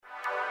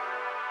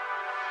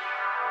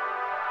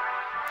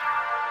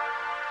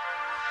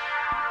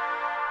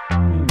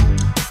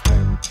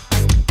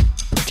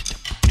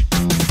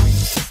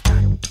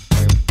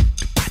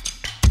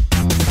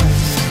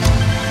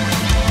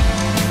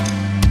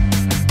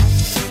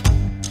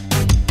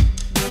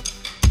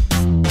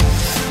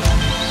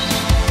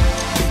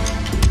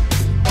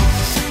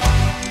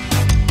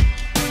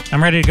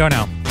I'm ready to go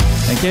now.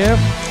 Thank you.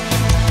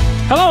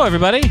 Hello,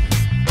 everybody,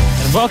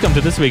 and welcome to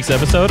this week's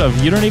episode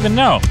of You Don't Even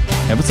Know.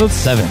 Episode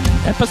 7.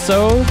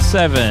 Episode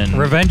 7.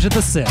 Revenge of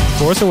the Sith.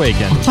 Force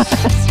Awakens.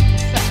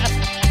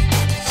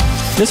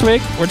 This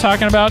week, we're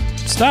talking about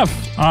stuff.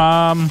 A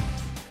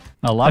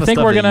lot of stuff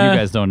that you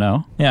guys don't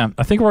know. Yeah,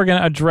 I think we're going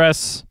to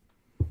address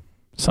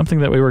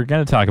something that we were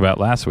going to talk about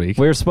last week.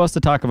 We were supposed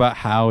to talk about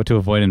how to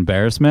avoid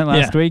embarrassment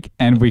last Yeah. week,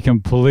 and we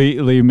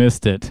completely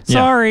missed it. Yeah.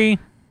 Sorry.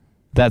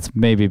 That's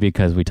maybe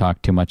because we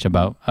talked too much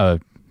about a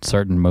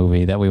certain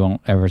movie that we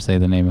won't ever say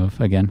the name of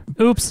again.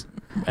 Oops.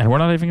 And we're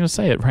not even going to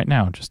say it right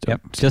now. Just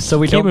so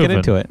we keep don't get moving.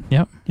 into it.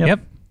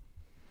 Yep.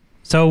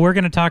 So we're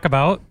going to talk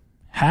about,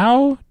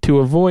 How to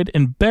avoid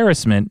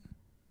embarrassment.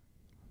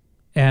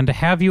 and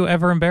have you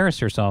ever embarrassed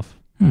yourself?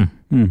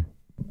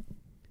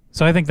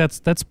 So I think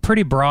that's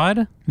pretty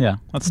broad. Yeah,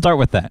 let's start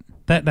with that.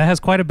 That has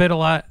quite a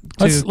lot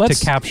to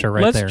capture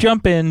right there. Let's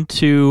jump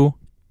into,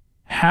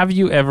 have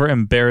you ever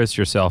embarrassed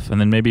yourself?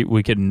 And then maybe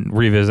we can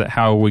revisit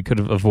how we could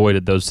have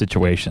avoided those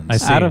situations. I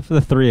see. Out of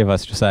the three of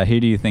us, Josiah, who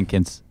do you think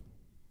is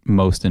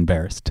most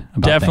embarrassed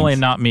about Definitely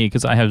things? not me,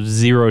 because I have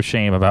zero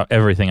shame about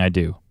everything I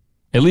do.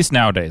 At least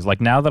nowadays.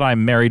 Like, now that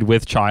I'm married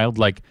with child,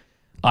 like,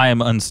 I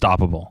am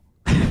unstoppable.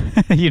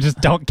 You just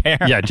don't care.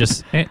 Yeah,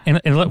 just... And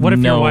what if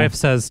your No. wife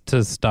says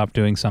to stop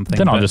doing something?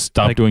 then I'll but, just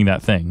stop like, doing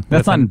that thing.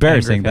 That's with not an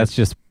embarrassing. angry That's face.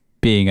 just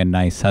being a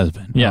nice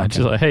husband. Yeah, Okay. just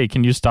like, hey,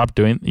 can you stop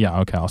doing... Yeah,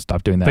 okay, I'll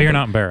stop doing that. But you're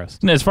not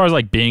embarrassed. As far as,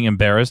 like, being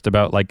embarrassed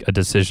about, like, a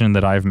decision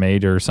that I've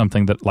made or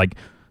something that, like,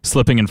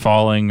 slipping and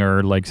falling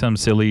or, like, some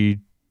silly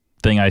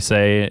thing I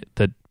say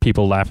that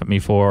people laugh at me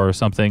for or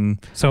something.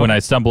 So When I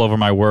stumble over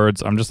my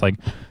words, I'm just like...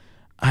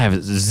 I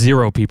have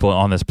zero people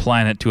on this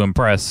planet to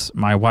impress.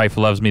 My wife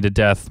loves me to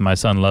death. My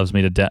son loves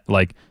me to death.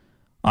 Like,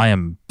 I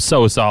am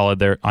so solid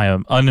there. I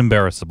am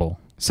unembarrassable.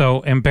 So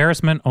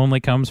embarrassment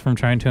only comes from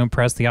trying to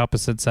impress the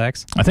opposite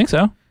sex. I think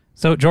so.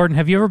 So Jordan,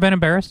 have you ever been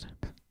embarrassed?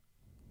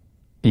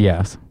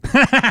 Yes.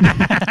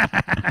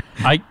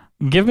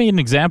 Give me an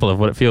example of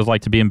what it feels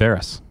like to be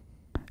embarrassed.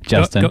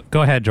 Justin.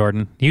 Go ahead,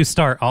 Jordan. You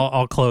start.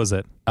 I'll close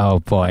it. Oh,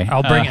 boy.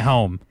 I'll bring it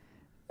home.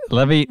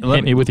 Let me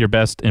Hit me with your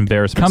best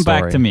embarrassment come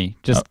story. back to me.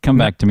 Just come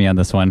back to me on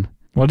this one.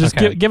 Well, just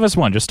Okay. give us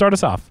one. Just start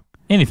us off.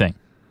 Anything.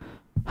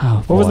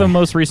 Oh, What was the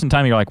most recent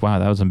time you're like, wow,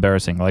 that was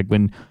embarrassing? Like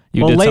when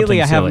you well, did lately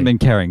something I silly. haven't been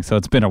caring, so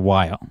it's been a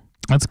while.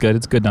 That's good.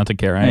 It's good not to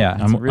care. Yeah,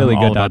 it's really I'm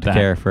all good not about to that.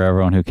 care for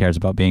everyone who cares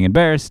about being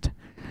embarrassed.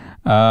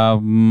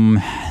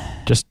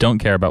 Just don't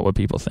care about what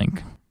people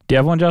think. Do you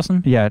have one,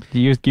 Justin? Yeah,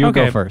 you Okay,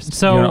 go first.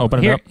 So You wanna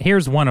open it up?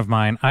 here's one of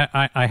mine.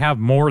 I have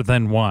more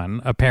than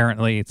one,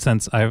 apparently,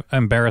 since I've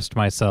embarrassed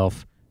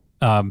myself.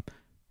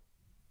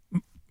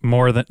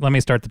 More than. Let me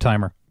start the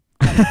timer.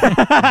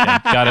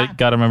 Got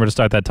to remember to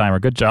start that timer.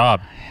 Good job.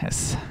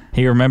 Yes.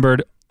 He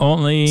remembered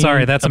only.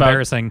 Sorry, that's about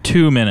embarrassing.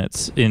 2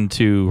 minutes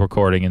into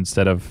recording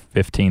instead of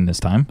 15 this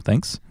time.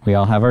 Thanks. We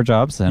all have our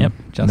jobs, and Yep,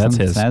 Justin that's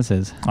his. has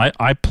his.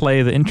 I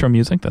play the intro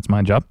music. That's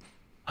my job.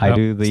 I Oh,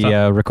 do the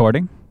stop.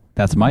 recording.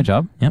 That's my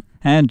job. Yep.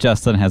 And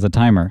Justin has a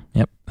timer.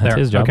 Yep. That's There.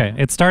 his job. Okay,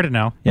 it started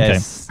now.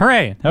 Yes.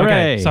 Hooray! Hooray.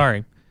 Okay,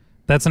 sorry.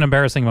 That's an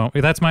embarrassing moment.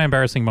 That's my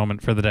embarrassing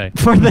moment for the day.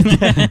 For the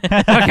day.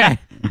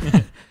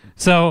 Okay.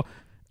 So,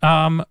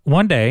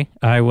 one day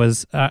I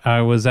was at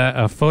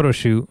a photo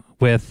shoot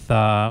with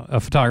a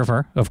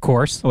photographer, of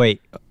course.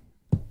 Wait,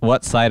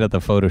 what side of the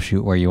photo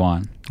shoot were you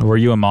on? Were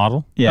you a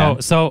model? Yeah. Oh,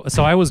 so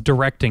I was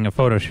directing a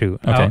photo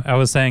shoot. Okay. I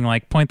was saying,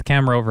 like, point the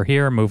camera over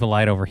here, move a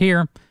light over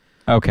here.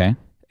 Okay.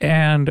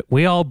 And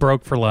we all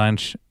broke for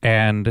lunch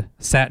and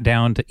sat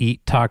down to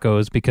eat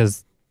tacos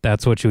because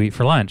that's what you eat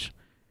for lunch.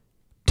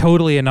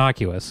 Totally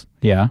innocuous.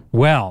 Yeah.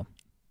 Well,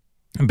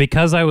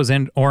 because I was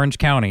in Orange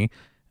County,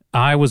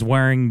 I was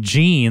wearing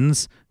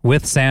jeans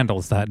with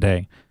sandals that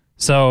day.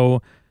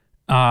 So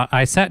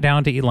I sat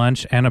down to eat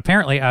lunch, and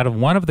apparently out of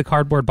one of the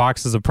cardboard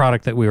boxes of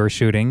product that we were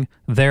shooting,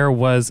 there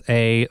was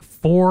a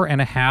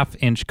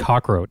 4.5-inch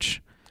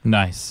cockroach.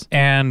 Nice.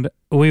 And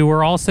we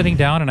were all sitting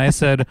down, and I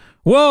said,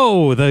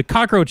 whoa, the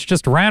cockroach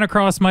just ran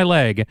across my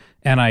leg.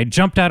 And I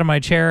jumped out of my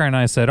chair, and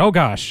I said, oh,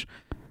 gosh.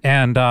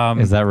 And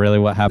Is that really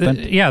what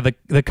happened? yeah,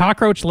 the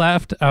cockroach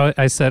left.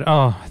 I said,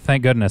 oh,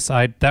 thank goodness.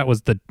 That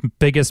was the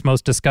biggest,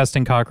 most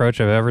disgusting cockroach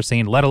I've ever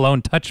seen, let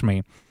alone touch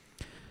me.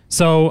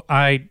 So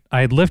I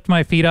lift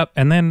my feet up,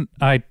 and then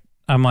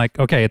I'm like,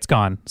 okay, it's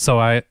gone. So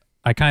I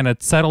kind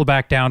of settle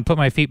back down, put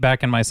my feet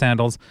back in my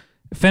sandals,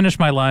 finish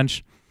my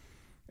lunch,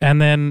 and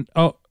then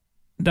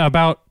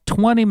about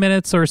 20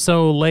 minutes or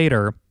so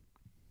later,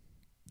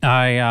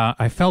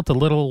 I felt a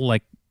little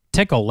like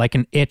tickle, like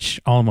an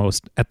itch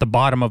almost at the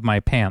bottom of my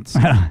pants,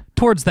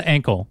 towards the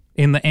ankle,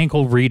 in the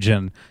ankle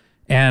region.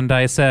 And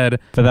I said,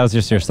 But that was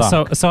just your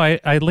sock. so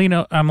I lean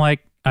out, I'm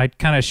like, I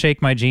kind of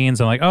shake my jeans.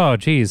 I'm like, oh,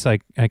 geez, I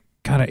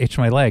kind of itch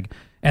my leg.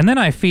 And then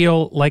I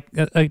feel like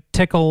a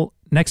tickle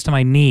next to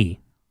my knee.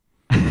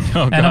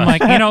 Oh, And I'm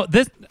like,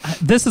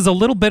 this is a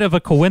little bit of a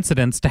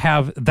coincidence to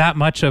have that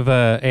much of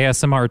a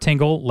ASMR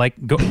tingle, like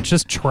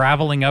just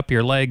traveling up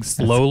your leg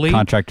slowly.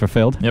 Contract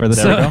fulfilled Yep, for the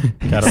there day.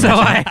 we go. Gotta So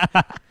mention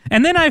it.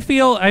 and then I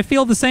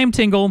feel the same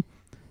tingle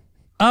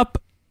up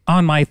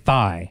on my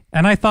thigh.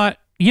 And I thought,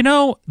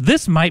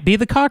 this might be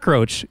the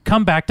cockroach.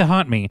 Come back to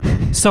haunt me.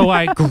 So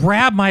I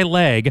grab my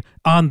leg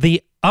on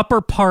the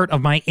upper part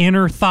of my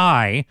inner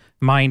thigh,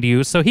 mind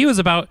you. So he was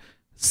about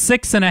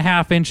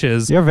 6.5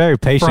 inches. You're very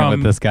patient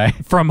with this guy.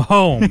 From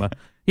home.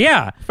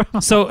 Yeah.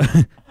 So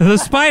the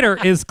spider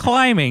is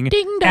climbing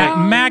at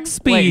max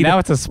speed. Wait, now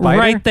it's a spider?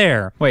 Right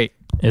there. Wait.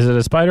 Is it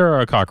a spider or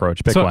a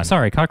cockroach? Pick one.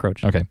 Sorry,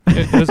 cockroach. Okay.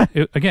 It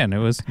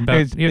was about,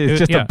 It's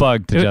just a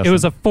bug to Justin. It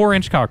was a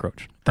 4-inch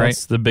cockroach. Right?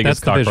 That's the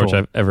biggest That's the cockroach visual.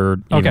 I've ever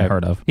even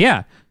heard of.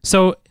 Yeah.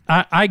 So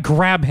I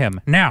grab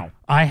him. Now,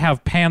 I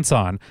have pants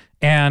on,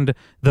 and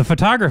the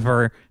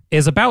photographer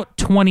is about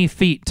 20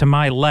 feet to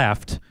my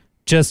left,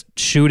 just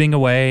shooting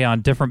away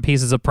on different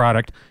pieces of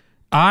product.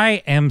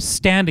 I am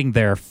standing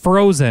there,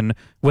 frozen,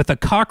 with a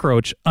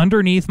cockroach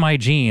underneath my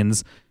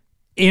jeans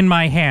in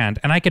my hand,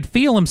 and I could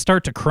feel him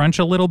start to crunch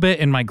a little bit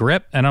in my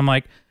grip, and I'm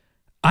like,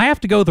 I have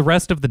to go the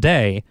rest of the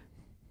day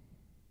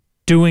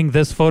doing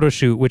this photo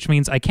shoot, which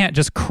means I can't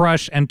just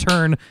crush and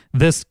turn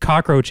this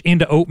cockroach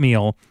into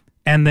oatmeal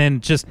and then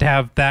just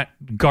have that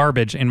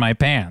garbage in my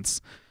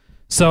pants.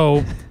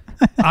 So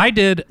I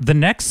did the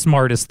next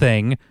smartest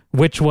thing,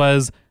 which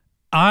was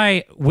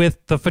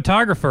with the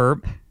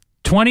photographer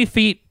 20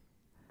 feet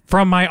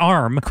from my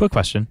arm. Quick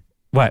question.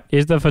 What?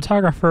 Is the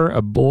photographer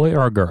a boy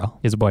or a girl?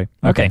 He's a boy.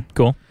 Okay,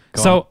 cool.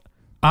 So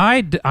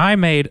I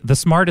made the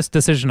smartest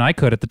decision I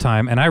could at the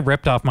time, and I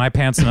ripped off my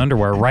pants and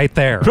underwear right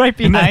there. Right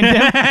behind him?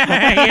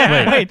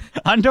 Yeah. Wait,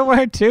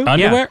 underwear too?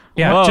 Underwear?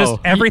 Yeah, Whoa. just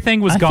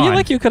everything was gone. I feel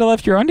like you could have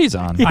left your undies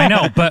on. I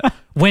know, but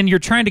when you're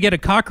trying to get a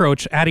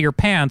cockroach out of your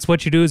pants,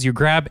 what you do is you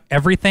grab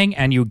everything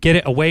and you get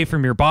it away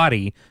from your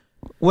body.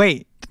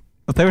 Wait,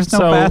 there was no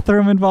So-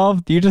 bathroom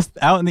involved? You just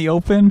out in the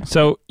open?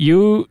 So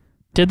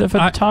did the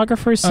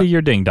photographer see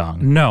your ding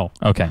dong? No.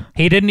 Okay.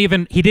 He didn't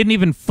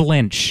even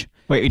flinch.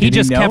 Wait, he did he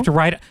just know? kept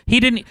right. He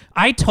didn't.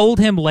 I told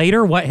him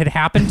later what had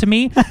happened to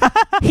me.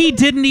 He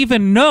didn't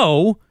even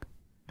know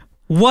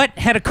what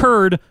had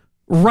occurred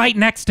right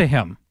next to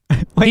him.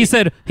 He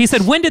said,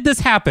 "When did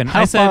this happen?"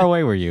 How I said, far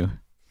away were you?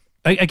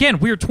 Again,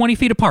 we were 20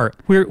 feet apart.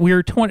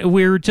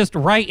 We're just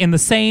right in the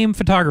same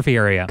photography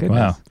area.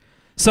 Wow.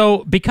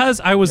 So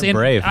because I was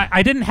brave.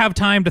 I didn't have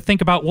time to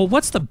think about, well,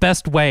 what's the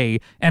best way?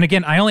 And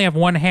again, I only have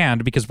one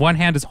hand because one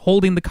hand is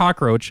holding the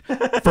cockroach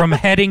from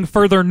heading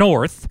further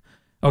north.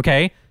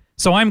 Okay.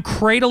 So I'm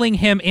cradling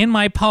him in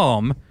my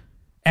palm.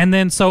 And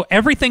then so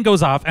everything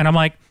goes off. And I'm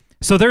like,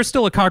 so there's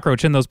still a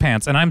cockroach in those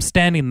pants. And I'm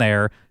standing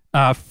there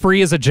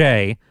free as a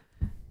jay.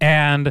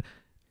 And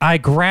I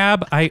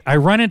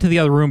run into the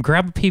other room,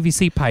 grab a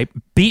PVC pipe,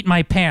 beat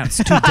my pants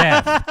to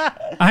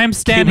death. I'm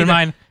standing. Keep in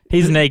mind,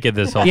 he's naked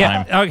this whole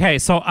Yeah. time. Okay.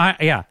 So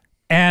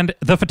and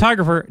the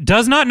photographer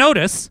does not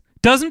notice,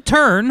 doesn't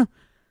turn,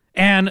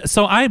 and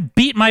so I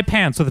beat my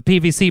pants with a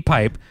PVC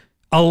pipe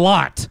a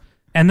lot,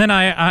 and then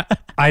I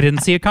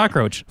didn't see a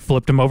cockroach.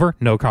 Flipped him over,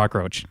 no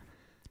cockroach.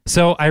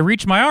 So I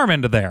reached my arm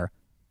into there.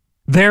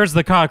 There's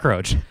the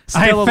cockroach.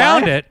 Still I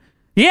found alive? it.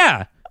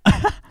 Yeah.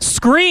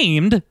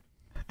 Screamed.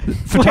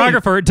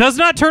 Photographer does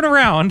not turn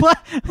around.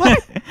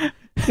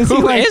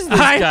 Who is this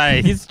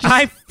guy? He's just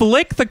I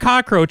flick the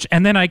cockroach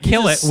and then I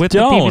kill it a with the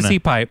stone.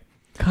 PVC pipe.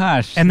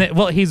 Gosh. And then,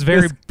 he's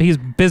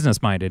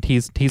business minded.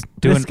 He's doing.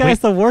 This guy's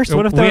the worst.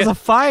 What if there was a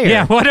fire?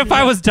 Yeah. What if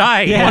I was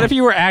dying? Yeah. What if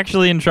you were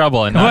actually in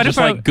trouble and not What just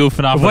if I- like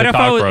goofing off What with if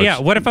a I was? cockroach? Yeah.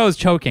 What if I was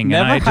choking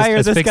Never and I hire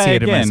just this guy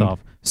asphyxiated again. myself?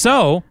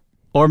 So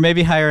Or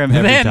maybe hire him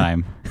every Then-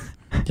 time.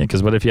 Yeah,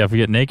 because what if you have to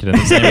get naked in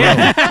the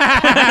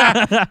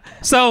same room?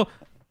 So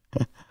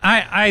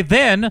I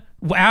then,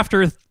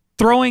 after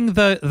throwing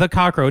the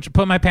cockroach,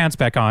 put my pants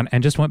back on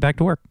and just went back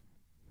to work.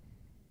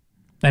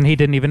 And he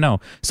didn't even know.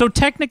 So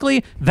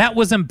technically, that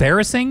was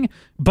embarrassing,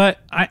 but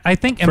I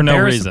think For no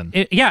embarrass- reason.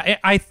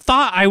 I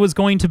thought I was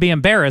going to be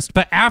embarrassed,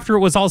 but after it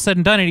was all said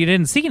and done and he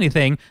didn't see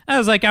anything, I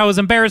was like, I was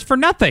embarrassed for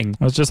nothing. It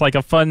was just like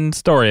a fun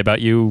story about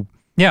you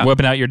Yeah.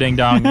 whipping out your ding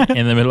dong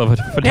in the middle of a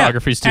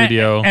photography Yeah.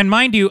 studio And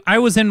mind you, I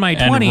was in my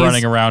and 20s.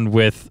 running around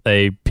with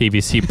a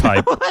PVC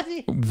pipe,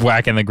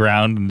 whacking the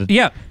ground. And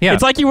Yeah.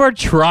 It's like you were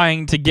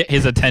trying to get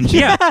his attention.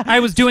 Yeah, I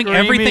was doing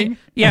Screaming. everything.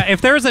 Yeah,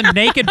 if there was a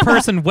naked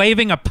person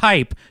waving a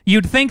pipe,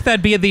 you'd think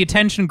that'd be the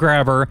attention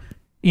grabber,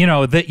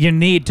 that you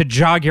need to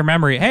jog your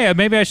memory. Hey,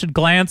 maybe I should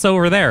glance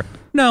over there.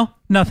 No,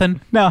 nothing.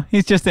 No,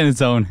 he's just in his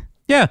zone.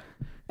 Yeah.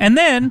 And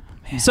then,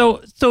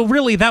 so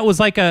really that was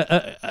like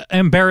a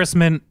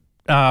embarrassment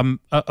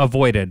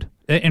avoided.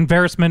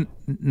 Embarrassment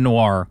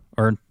noir.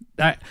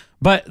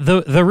 But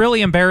the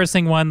really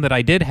embarrassing one that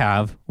I did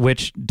have,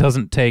 which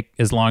doesn't take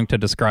as long to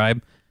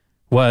describe,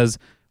 was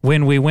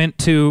when we went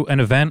to an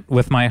event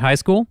with my high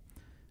school.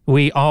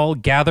 We all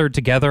gathered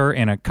together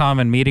in a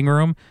common meeting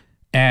room,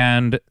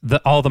 and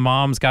all the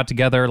moms got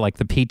together, like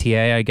the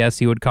PTA, I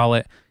guess you would call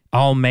it,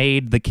 all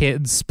made the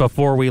kids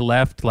before we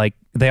left. Like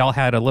they all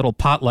had a little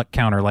potluck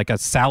counter, like a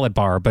salad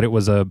bar, but it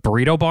was a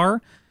burrito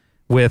bar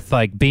with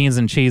like beans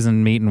and cheese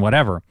and meat and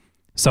whatever.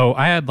 So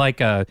I had like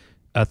a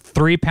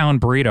 3-pound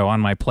burrito on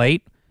my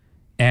plate,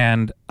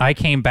 and I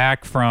came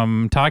back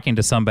from talking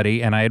to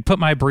somebody and I had put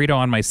my burrito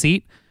on my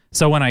seat.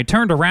 So when I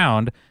turned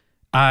around,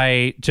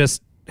 I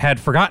just had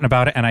forgotten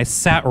about it, and I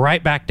sat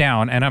right back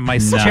down, and my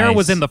chair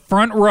was in the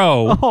front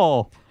row,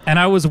 Oh. and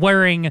I was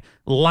wearing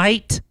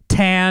light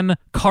tan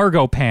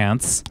cargo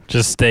pants.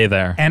 Just stay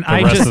there And the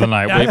I rest just- of the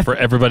night. Wait for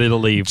everybody to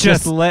leave.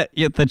 Just let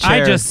the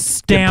chair I just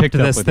get stamped picked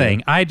up this with thing.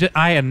 you.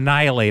 I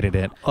annihilated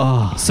it.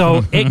 Oh.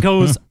 So it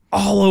goes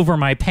all over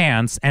my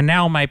pants, and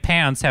now my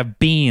pants have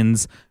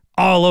beans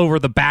all over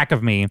the back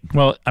of me.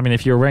 Well, I mean,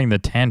 if you're wearing the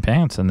tan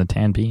pants and the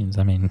tan beans,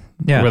 I mean,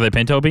 Yeah. were they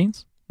pinto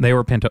beans? They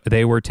were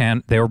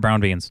tan. They were brown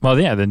beans. Well,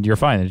 yeah, then you're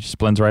fine. It just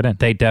blends right in.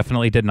 They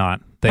definitely did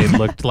not. They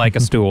looked like a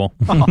stool.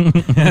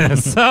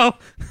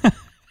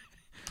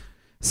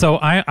 So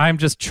I'm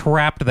just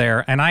trapped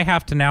there, and I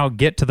have to now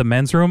get to the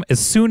men's room. As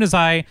soon as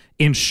I,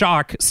 in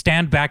shock,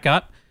 stand back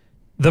up,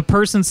 the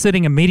person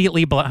sitting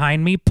immediately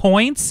behind me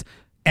points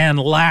and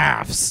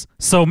laughs.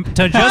 So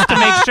just to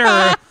make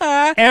sure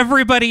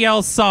everybody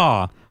else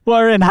saw.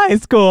 We're in high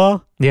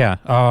school. Yeah.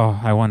 Oh,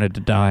 I wanted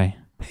to die.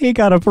 He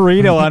got a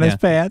burrito on his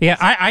pants. Yeah,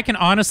 I can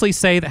honestly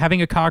say that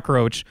having a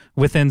cockroach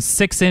within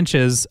 6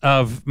 inches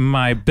of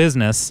my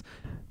business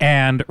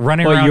and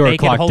running Well, around you were naked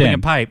clocked holding in. a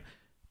pipe,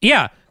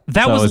 yeah,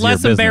 that So it was was your less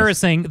business.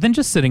 embarrassing than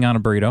just sitting on a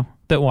burrito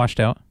that washed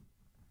out.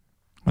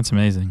 That's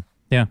amazing.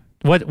 Yeah.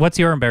 What's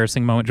your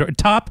embarrassing moment?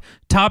 Top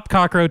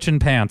cockroach in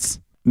pants.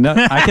 No,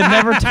 I could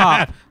never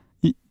top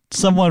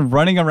someone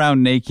running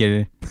around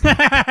naked.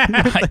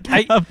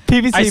 I A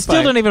PVC I still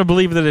pipe. don't even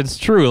believe that it's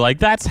true. Like,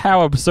 that's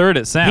how absurd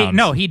it sounds.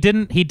 He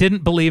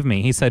didn't believe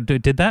me. He said,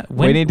 "Did that?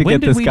 When, we need to when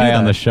get did this we guy do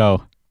on the that?"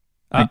 show.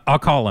 I'll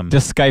call him.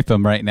 Just Skype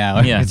him right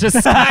now. Yeah. Just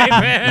Skype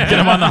Get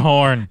him on the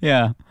horn.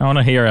 Yeah. I want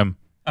to hear him.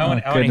 I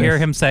want to goodness. hear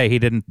him say he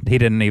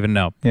didn't even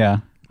know. Yeah.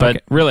 But Okay.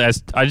 really, I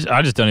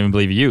just don't even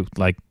believe you.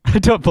 Like, I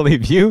don't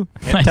believe you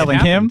telling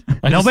him.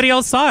 Nobody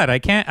else saw it. I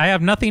can't. I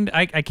have nothing.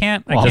 I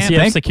can't. I Well, does can't. he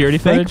have security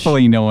footage?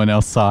 Thankfully, no one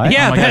else saw it.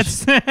 Yeah, Oh my gosh.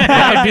 that's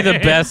That would be the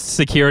best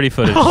security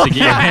footage to get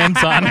your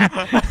hands on.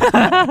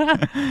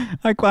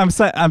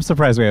 I'm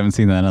surprised we haven't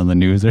seen that on the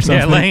news or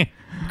something. yeah, like,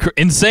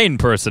 Insane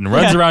person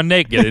runs around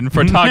naked in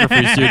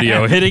photography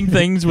studio, hitting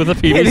things with a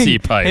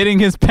PVC pipe. Hitting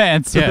his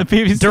pants yeah. with a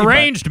PVC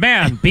deranged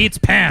man beats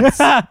pants.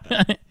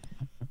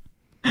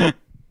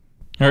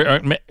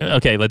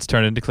 Okay, let's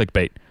turn it into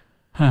clickbait.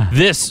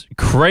 This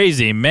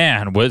crazy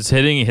man was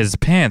hitting his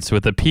pants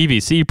with a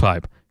PVC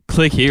pipe.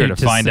 Click here to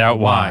find out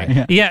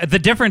why. Yeah, the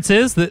difference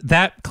is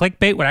that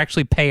clickbait would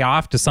actually pay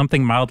off to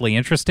something mildly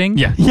interesting.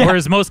 Yeah.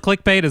 Whereas most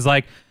clickbait is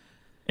like,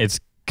 It's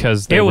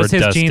because it was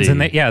his dusty. jeans and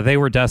they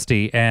were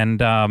dusty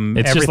and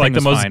It's just like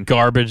the most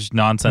garbage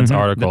nonsense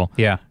article.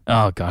 Yeah.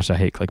 Oh gosh, I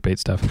hate clickbait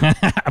stuff.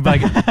 I'm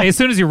like, as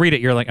soon as you read it,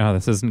 you're like, oh,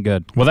 this isn't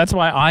good. Well, that's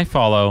why I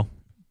follow.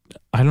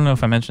 I don't know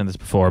if I mentioned this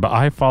before, but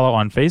I follow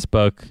on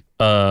Facebook,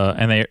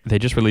 and they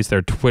just released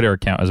their Twitter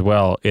account as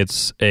well.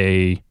 It's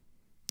a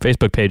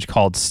Facebook page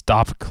called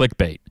Stop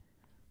Clickbait,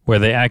 where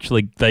they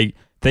actually they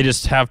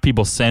just have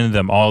people send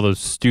them all those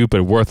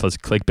stupid, worthless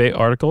clickbait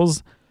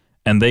articles,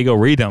 and they go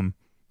read them,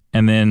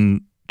 and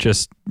then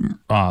just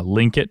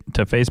link it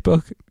to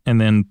Facebook,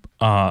 and then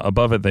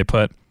above it they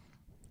put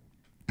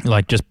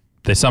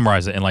they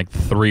summarize it in like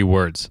 3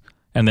 words,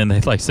 and then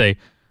they like say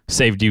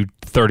saved you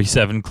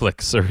 37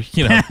 clicks, or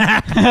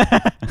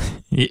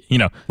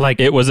like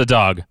it was a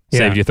dog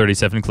saved you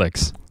 37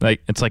 clicks.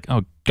 Like, it's like,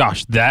 oh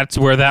gosh, that's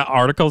where that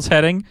article's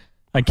heading.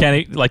 I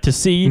can't like to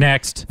see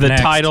Next. the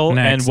next, title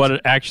next. and what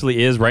it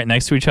actually is right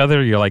next to each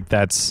other. You're like,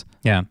 that's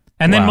Yeah.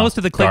 And then Wow. most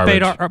of the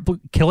clickbait Garbage.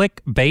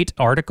 clickbait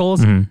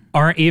articles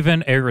aren't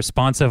even a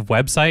responsive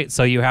website,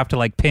 so you have to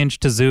like pinch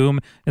to zoom,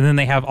 and then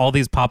they have all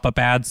these pop-up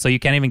ads, so you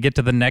can't even get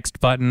to the next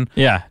button.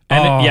 yeah,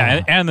 and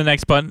Oh. and the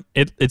next button,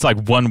 it's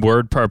like 1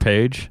 word per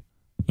page.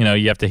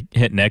 You have to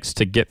hit next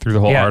to get through the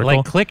whole Yeah, article.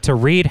 like click to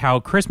read how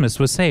Christmas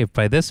was saved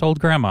by this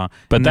old grandma.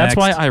 But that's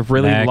why Next, I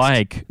really next,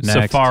 like next.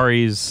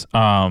 Safari's.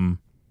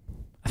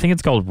 I think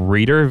it's called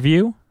Reader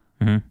View.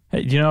 Mhm.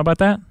 Hey, do you know about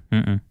that?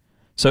 Mm-mm.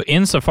 So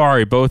in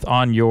Safari, both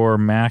on your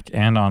Mac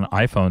and on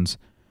iPhones,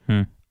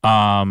 they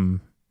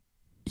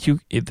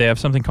have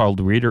something called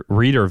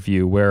Reader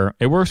View, where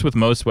it works with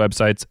most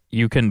websites.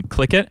 You can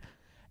click it,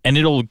 and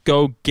it'll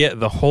go get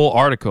the whole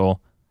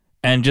article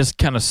and just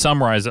kind of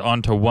summarize it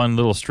onto one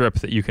little strip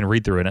that you can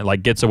read through, and it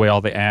like gets away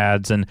all the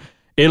ads, and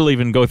it'll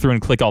even go through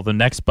and click all the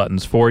next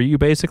buttons for you,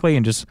 basically,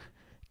 and just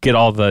get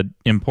all the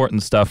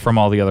important stuff from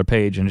all the other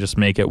page and just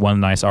make it one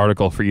nice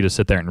article for you to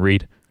sit there and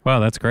read. Wow,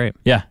 that's great.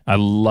 Yeah, I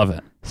love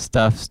it.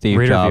 Stuff Steve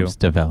Reader Jobs view.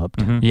 developed.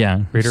 Mhm.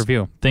 Yeah, Reader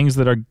View. things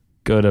that are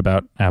good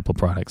about Apple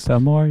products. The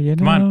more you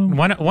know. Come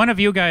on, one of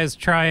you guys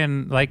try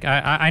and like.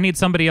 I need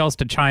somebody else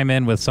to chime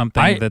in with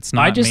something that's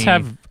not. I just me.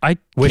 have.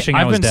 wishing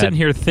I I've was been dead. sitting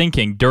here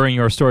thinking during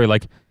your story,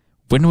 like,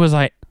 when was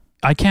I?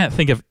 I can't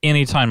think of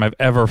any time I've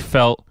ever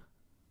felt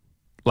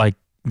like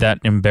that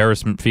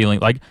embarrassment feeling.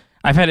 Like,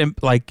 I've had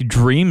like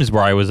dreams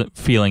where I was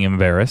feeling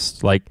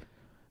embarrassed, like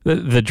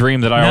the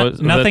dream that I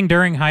was nothing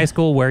during high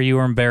school where you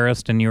were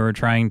embarrassed and you were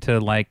trying to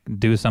like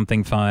do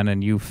something fun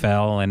and you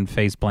fell and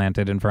face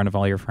planted in front of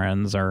all your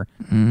friends, or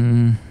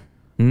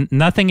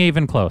nothing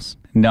even close.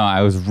 No,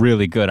 I was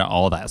really good at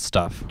all that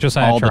stuff. Just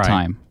all the try.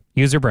 time.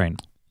 Use your brain.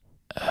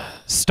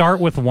 start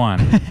with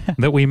one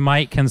that we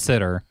might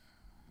consider.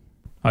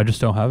 I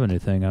just don't have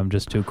anything. I'm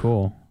just too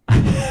cool.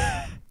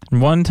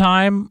 One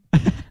time,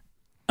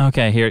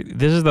 okay, here,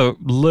 this is the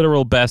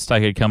literal best I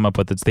could come up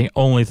with. It's the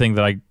only thing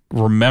that I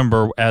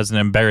remember as an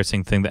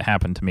embarrassing thing that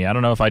happened to me. I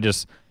don't know if I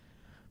just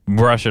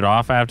brush it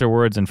off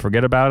afterwards and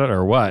forget about it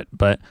or what,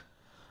 but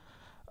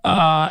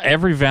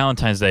every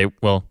Valentine's Day,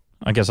 well,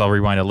 I guess I'll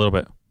rewind a little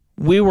bit.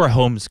 We were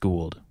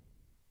homeschooled.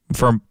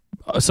 For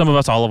some of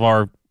us, all of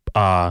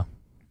our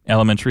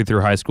elementary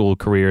through high school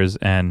careers,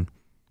 and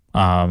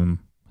some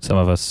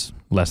of us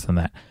less than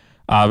that.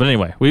 But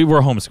anyway, we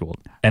were homeschooled.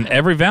 And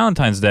every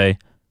Valentine's Day,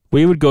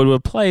 we would go to a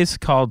place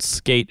called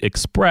Skate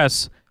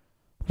Express,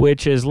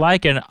 which is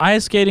like an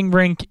ice skating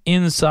rink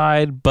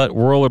inside, but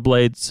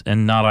rollerblades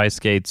and not ice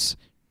skates.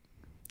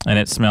 And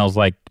it smells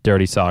like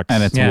dirty socks.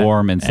 And it's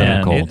warm instead of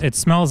And cold. It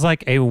smells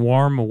like a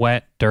warm,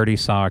 wet, dirty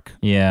sock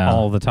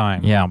all the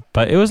time. Yeah,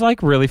 but it was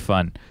like really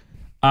fun.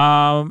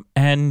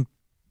 And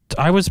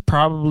I was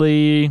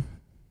probably,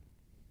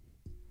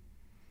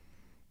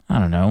 I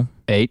don't know,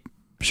 8.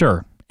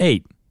 sure,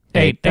 8.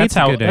 That's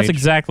a good That's age.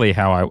 exactly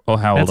how old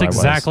I was. That's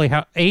exactly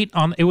how 8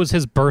 on. It was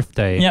his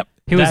birthday. Yep,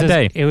 It was that his,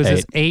 day. It was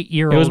his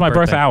 8-year-old. It was my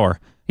birth birthday. hour.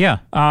 Yeah.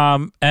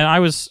 And I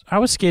was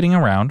skating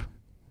around,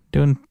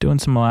 doing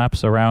some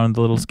laps around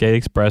the little Skate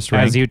Express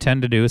rink. As you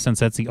tend to do, since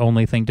that's the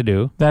only thing to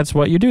do. That's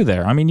what you do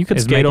there. I mean, you could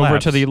Is skate make over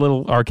laps. to the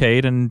little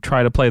arcade and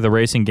try to play the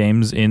racing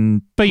games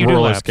in But you do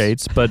roller laps.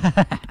 skates, but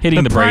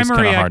hitting the brakes kind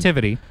primary of hard.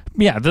 activity.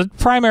 Yeah, the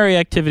primary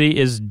activity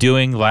is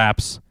doing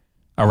laps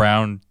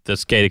around the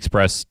Skate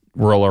Express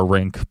roller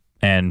rink,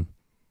 and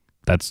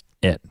that's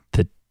it.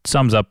 That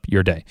sums up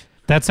your day.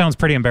 That sounds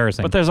pretty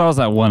embarrassing. But there's always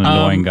that one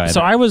annoying guy. So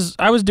that-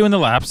 I was doing the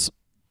laps,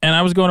 and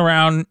I was going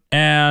around,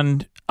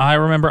 and I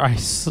remember I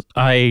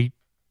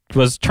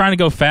was trying to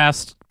go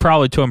fast,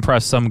 probably to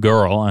impress some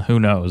girl, who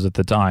knows at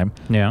the time.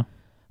 yeah.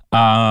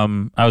 I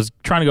was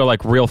trying to go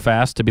like real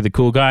fast to be the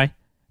cool guy,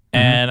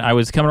 and I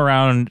was coming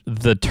around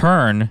the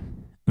turn,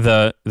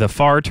 the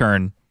far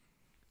turn,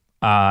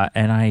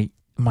 and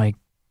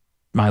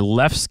my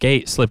left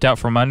skate slipped out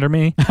from under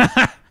me.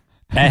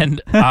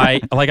 And I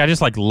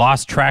just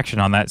lost traction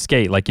on that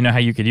skate. Like, you know how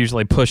you could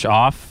usually push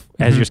off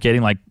as you're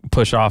skating, like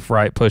push off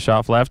right, push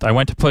off left. I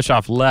went to push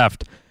off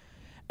left,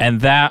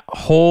 and that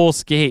whole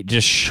skate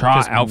just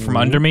shot out from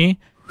under me,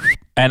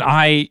 and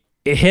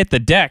it hit the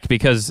deck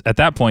because at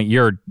that point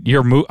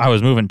I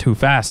was moving too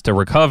fast to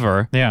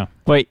recover. Yeah.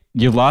 Wait,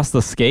 you lost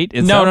the skate?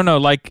 No.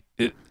 Like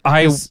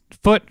His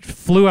foot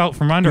flew out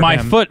from under my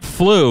him. foot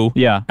flew.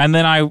 Yeah. And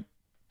then I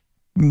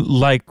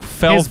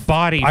fell. His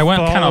body I went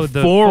kind followed of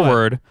the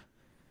forward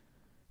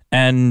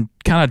and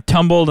kind of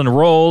tumbled and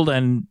rolled,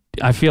 and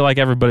I feel like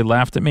everybody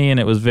laughed at me, and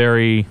it was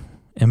very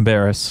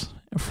embarrassed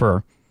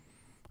for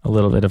a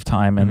little bit of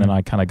time, and then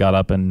I kind of got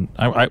up, and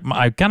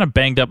I kind of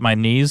banged up my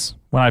knees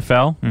when I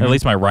fell, at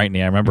least my right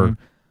knee. I remember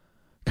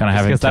kind of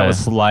having Because to. that was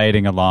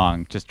sliding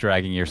along, just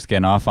dragging your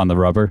skin off on the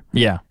rubber.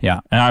 Yeah.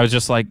 Yeah. And I was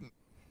just like,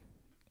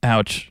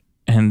 ouch.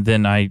 And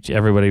then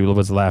everybody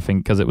was laughing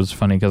because it was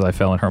funny because I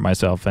fell and hurt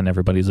myself, and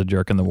everybody's a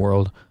jerk in the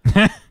world.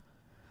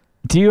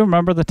 Do you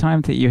remember the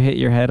time that you hit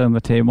your head on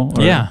the table?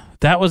 Or- Yeah.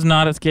 That was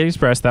not at Skate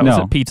Express. That was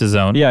No. at Pizza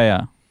Zone.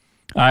 Yeah.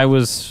 I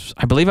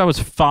believe I was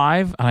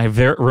 5. And I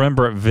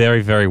remember it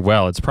very, very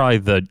well. It's probably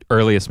the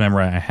earliest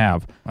memory I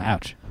have.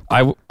 Ouch.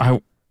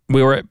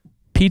 We were at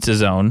Pizza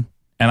Zone,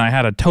 and I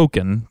had a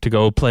token to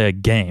go play a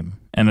game.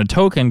 And a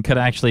token could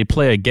actually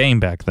play a game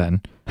back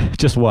then.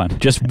 Just one.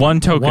 Just one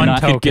token One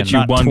could get token, you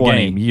not one 20.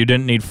 game. You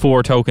didn't need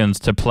 4 tokens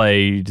to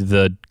play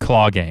the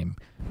claw game.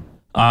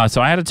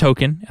 So I had a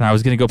token, and I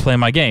was going to go play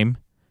my game.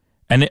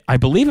 And I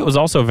believe it was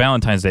also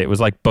Valentine's Day. It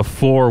was like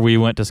before we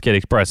went to Skate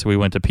Express. We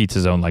went to Pizza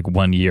Zone like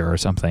 1 year or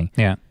something.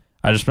 Yeah.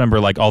 I just remember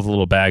like all the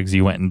little bags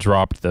you went and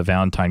dropped the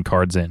Valentine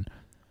cards in.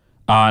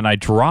 And I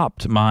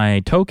dropped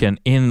my token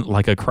in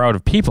like a crowd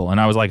of people.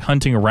 And I was like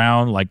hunting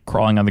around, like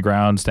crawling on the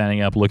ground,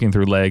 standing up, looking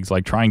through legs,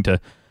 like trying to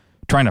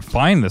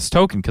find this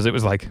token because it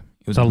was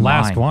The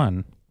last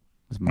mine.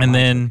 one. And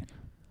then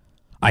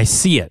I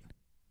see it.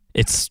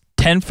 It's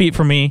 10 feet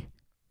from me.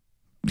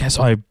 Yeah,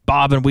 so I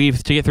bob and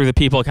weave to get through the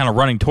people kind of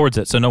running towards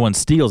it so no one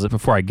steals it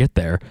before I get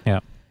there. Yeah.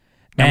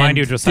 Now, And mind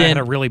you, Josiah had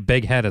then- a really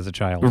big head as a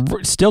child.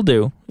 Still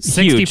do.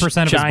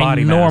 60% of his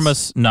body mass.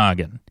 enormous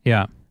noggin.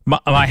 Yeah.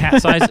 My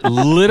hat size,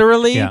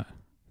 literally, Yeah.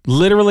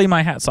 literally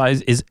my hat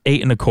size is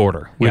 8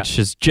 1/4, which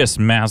is just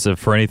massive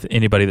for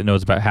anybody that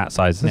knows about hat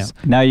sizes.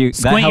 Now you that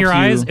Squint your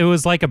helps eyes. you- It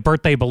was like a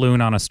birthday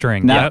balloon on a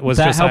string. Now, That was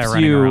that Josiah helps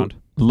running you around.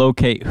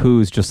 locate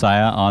who's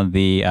Josiah on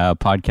the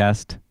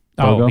podcast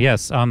Oh, logo.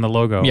 yes, on the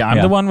logo. Yeah,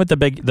 I'm the one with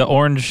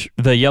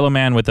the yellow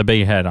man with the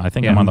big head. I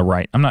think I'm Yeah. on the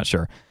right. I'm not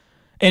sure.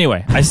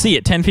 Anyway, I see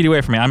it 10 feet away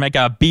from me. I'm like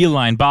a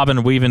beeline, bobbing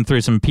and weaving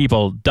through some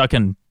people,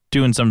 ducking,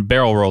 doing some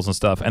barrel rolls and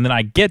stuff. And then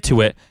I get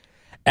to it,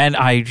 and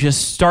I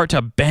just start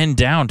to bend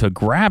down to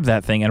grab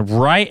that thing. And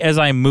right as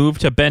I move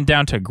to bend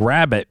down to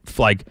grab it,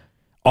 like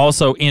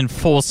also in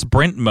full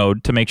sprint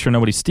mode to make sure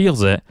nobody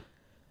steals it,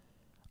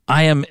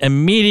 I am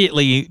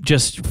immediately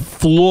just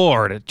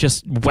floored.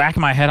 Just whack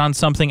my head on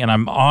something, and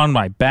I'm on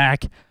my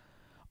back.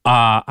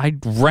 I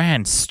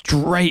ran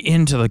straight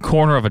into the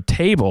corner of a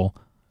table.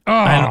 Oh.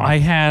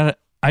 And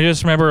I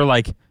just remember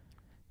like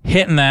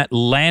hitting that,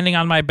 landing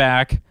on my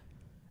back,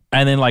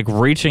 and then like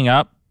reaching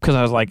up because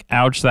I was like,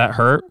 ouch, that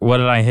hurt. What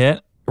did I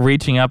hit?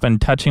 Reaching up and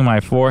touching my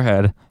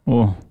forehead.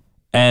 Oh.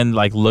 And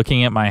like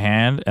looking at my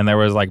hand, and there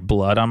was like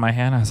blood on my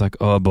hand. I was like,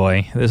 oh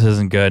boy, this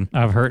isn't good.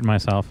 I've hurt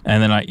myself.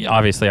 And then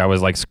I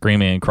was like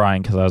screaming and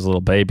crying because I was a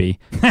little baby.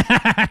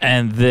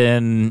 And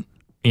then,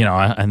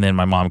 and then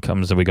my mom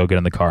comes and we go get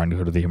in the car and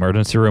go to the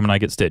emergency room and I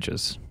get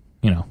stitches,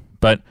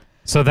 but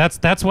So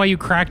that's why you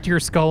cracked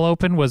your skull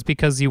open, was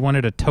because you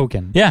wanted a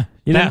token. yeah,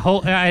 That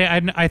whole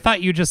I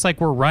thought you just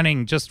like were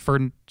running just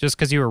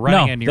because you were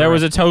running. no, And there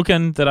was a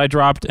token that I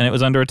dropped and it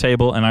was under a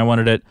table and I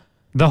wanted it.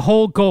 the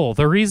whole goal.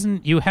 The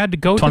reason you had to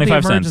go to the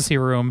 25 cents. emergency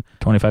room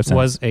 25 cents.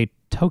 was a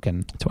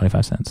token.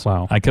 25 cents.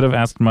 Wow. I could have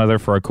asked mother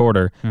for a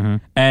quarter.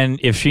 And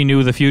if she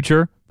knew the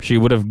future, she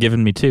would have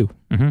given me two.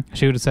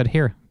 She would have said,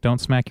 "Here, don't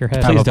smack your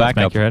head. Have Please a don't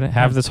backup. smack your head.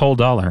 Have this whole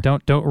dollar.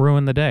 Don't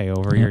ruin the day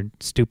over your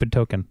stupid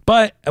token."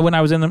 But when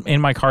I was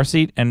in my car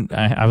seat and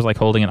I was like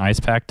holding an ice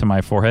pack to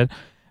my forehead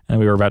and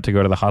we were about to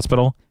go to the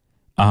hospital,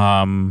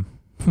 one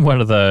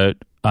of the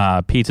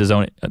pizza's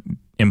own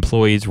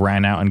employees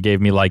ran out and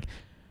gave me like,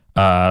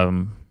 I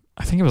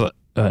think it was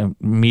a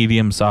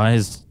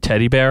medium-sized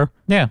teddy bear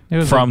Yeah, it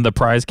was from the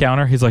prize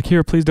counter. He's like,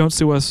 here, please don't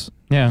sue us.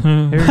 yeah.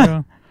 Here you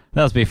go.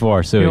 That was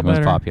before suing Feel was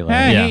better. popular.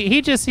 Yeah, Yeah.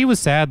 he was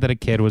sad that a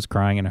kid was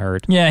crying and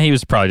hurt. Yeah, he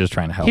was probably just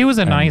trying to help. He was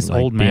a and, nice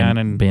old man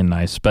and- being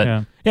nice.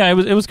 But yeah,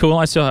 it was cool.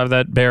 I still have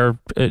that bear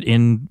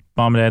in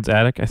mom and dad's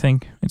attic. I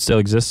think it still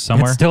exists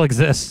somewhere. It still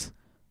exists.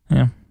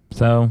 Yeah.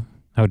 So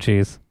Oh,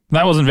 jeez.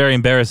 that wasn't very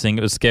embarrassing.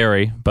 It was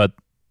scary, but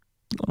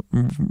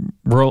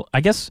I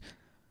guess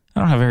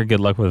I don't have very good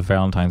luck with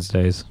Valentine's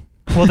days.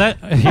 Well,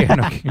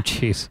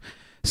 jeez.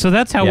 So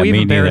that's how Yeah, we've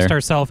me embarrassed neither.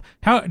 ourselves.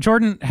 How,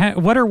 Jordan?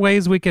 What are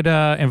ways we could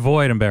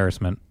avoid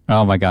embarrassment?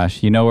 Oh my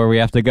gosh. You know where we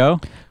have to go?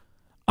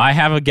 I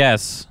have a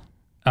guess.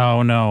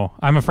 Oh no,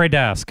 I'm afraid to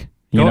ask.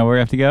 You Go- know where we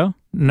have to go?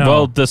 No.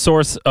 Well, the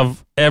source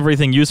of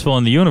everything useful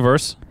in the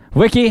universe.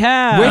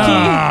 WikiHow.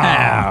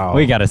 WikiHow.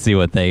 We got to see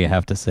what they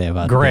have to say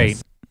about Great.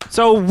 this.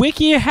 So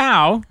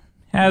WikiHow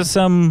has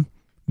some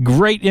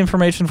great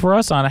information for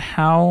us on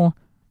how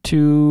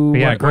to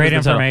Great is the title?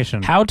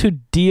 information. How to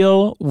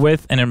deal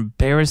with an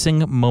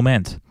embarrassing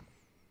moment.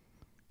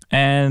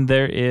 And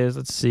there is,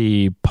 let's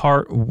see,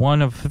 part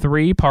 1 of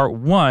 3. Part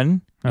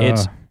 1,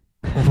 it's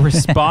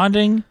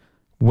responding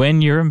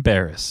when you're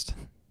embarrassed.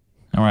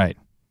 All right.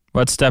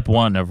 What's step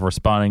 1 of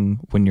responding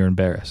when you're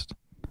embarrassed?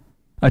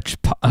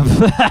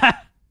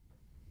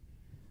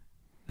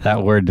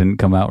 That word didn't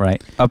come out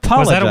right.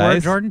 Apologize. Was that a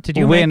word, Jordan? Did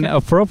you when make it?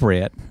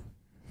 appropriate?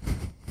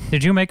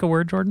 Did you make a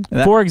word, Jordan?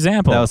 For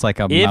example, that was like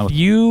a if mouth.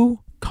 you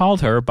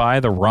called her by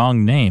the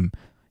wrong name,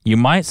 you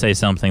might say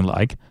something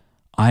like,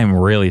 I'm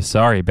really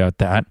sorry about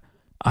that.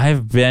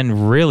 I've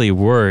been really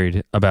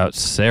worried about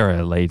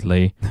Sarah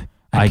lately.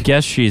 I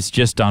guess she's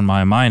just on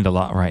my mind a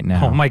lot right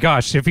now. Oh my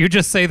gosh! If you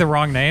just say the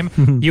wrong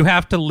name, you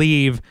have to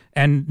leave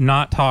and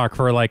not talk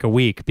for like a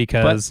week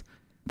because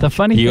The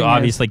funny You thing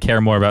obviously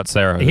care more about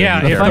Sarah. than yeah,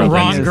 you if care the funny about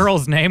wrong thing is-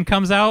 girl's name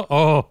comes out,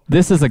 oh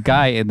this is a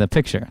guy in the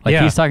picture. Like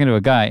Yeah. he's talking to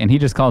a guy, and he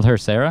just called her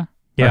Sarah.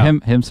 Or Yeah.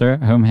 him, Sarah,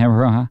 him,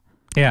 her, huh?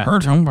 yeah, her.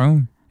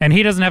 and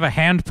he doesn't have a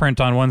handprint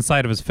on one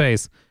side of his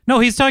face. No,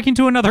 he's talking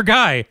to another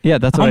guy. Yeah,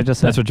 that's what I just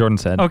said. That's what Jordan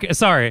said. Okay,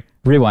 sorry.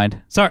 Rewind.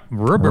 Sorry.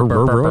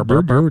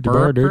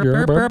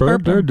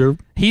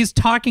 He's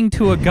talking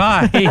to a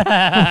guy.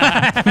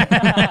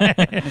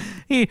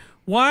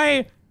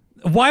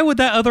 Why would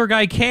that other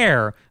guy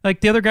care?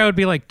 Like the other guy would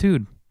be like,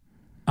 dude,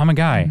 I'm a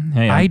guy.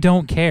 Hey, I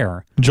don't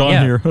care. John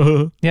Yeah.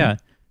 here. Yeah.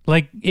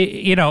 Like,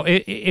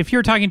 if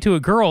you're talking to a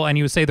girl and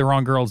you say the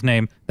wrong girl's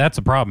name, that's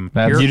a problem.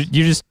 That's- You're-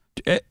 You just,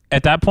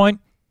 at that point,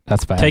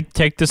 That's bad.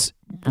 take this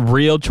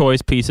real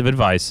choice piece of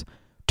advice,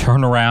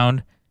 turn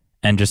around,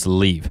 and just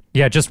leave.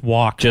 yeah, just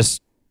walk.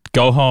 Just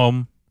go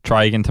home,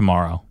 try again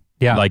tomorrow.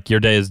 Yeah. Like your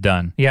day is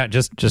done. yeah,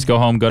 just Go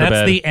home, go to bed.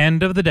 That's the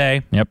end of the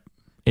day. Yep.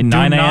 At Do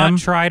 9 a.m., not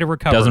try to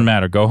recover. doesn't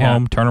matter. Go Yeah.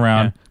 home, turn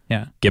around,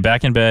 Yeah. get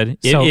back in bed.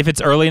 So- If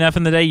it's early enough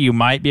in the day, you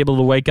might be able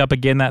to wake up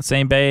again that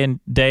same day and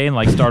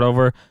like start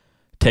over,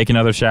 take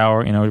another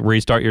shower,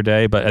 restart your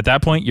day. But at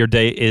that point, your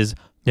day is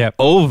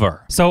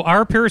over. So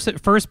our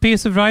first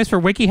piece of advice for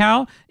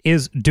WikiHow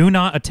is do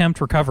not attempt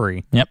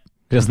recovery. Yep.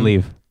 Just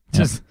leave.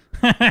 Just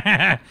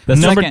The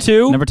Number second-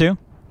 two? Number 2?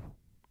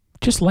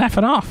 Just laugh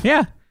it off.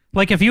 yeah.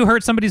 Like if you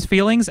hurt somebody's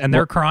feelings and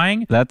they're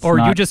crying, that's or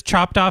you not- just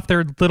chopped off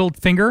their little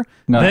finger,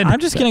 No, then I'm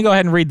just going to go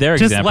ahead and read their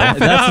just example. laugh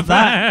it That's up.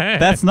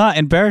 that's not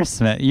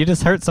embarrassment. You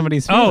just hurt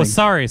somebody's Oh, feelings.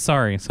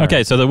 sorry.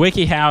 Okay, so the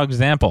WikiHow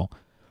example.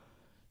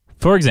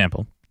 For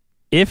example,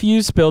 if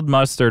you spilled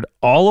mustard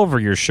all over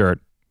your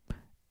shirt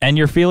and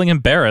you're feeling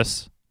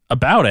embarrassed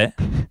about it,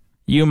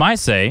 you might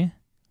say,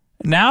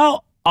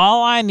 now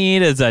all I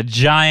need is a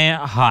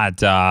giant hot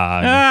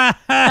dog.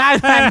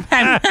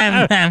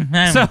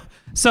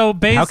 So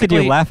basically, How could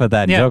you laugh at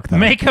that joke, though?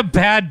 Make a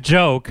bad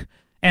joke,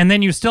 and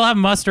then you still have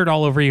mustard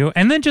all over you,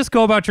 and then just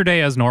go about your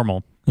day as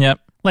normal. Yep.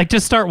 Like,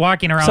 just start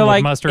walking around So with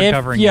like, mustard if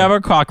covering you have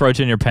a cockroach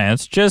in your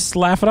pants, just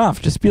laugh it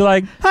off. Just be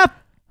like, hop,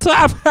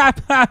 slap, hop,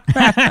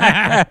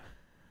 hop,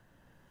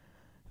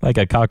 like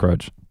a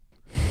cockroach.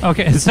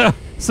 Okay,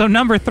 so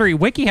number 3,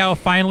 WikiHow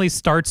finally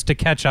starts to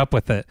catch up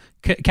with it,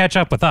 catch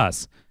up with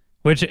us,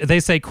 which they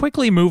say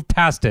quickly move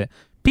past it.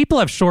 People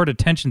have short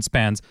attention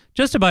spans.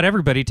 Just about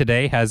everybody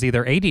today has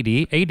either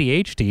ADD,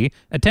 ADHD,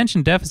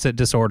 attention deficit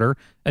disorder,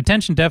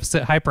 attention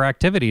deficit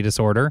hyperactivity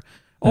disorder,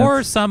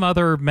 or some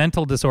other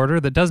mental disorder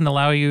that doesn't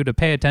allow you to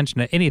pay attention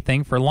to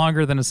anything for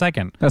longer than a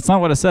second. That's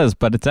not what it says,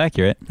 but it's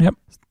accurate. Yep.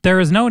 There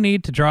is no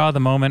need to draw the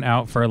moment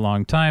out for a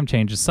long time,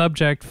 change the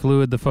subject,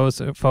 fluid the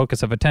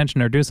focus of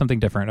attention, or do something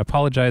different.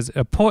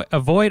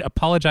 Avoid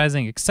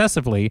apologizing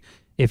excessively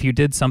if you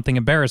did something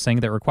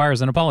embarrassing that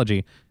requires an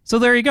apology. So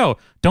there you go.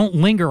 Don't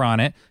linger on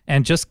it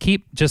and just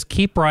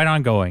keep right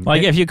on going.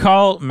 Like if you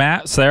call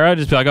Matt, Sarah,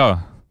 just be like, oh,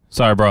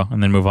 sorry, bro,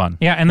 and then move on.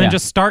 Yeah, and then Yeah.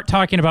 just start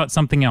talking about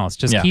something else.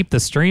 Just keep the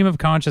stream of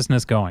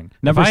consciousness going.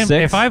 Number 6.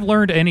 If I've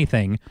learned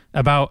anything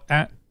about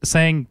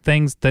saying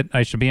things that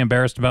I should be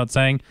embarrassed about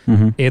saying,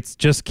 it's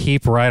just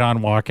keep right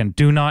on walking.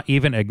 Do not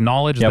even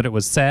acknowledge that it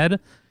was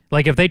said.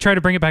 Like if they try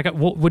to bring it back up,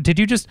 what did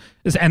you just?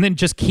 And then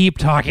just keep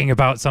talking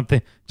about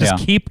something.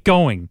 Just keep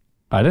going.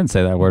 I didn't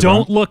say that word.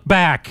 Don't look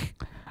back.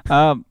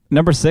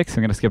 Number 6.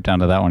 I'm going to skip down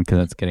to that one because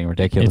it's getting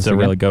ridiculous. It's a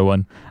really good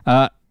one.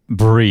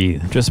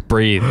 Breathe. Just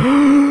breathe.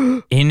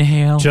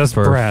 Inhale Just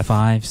for breath.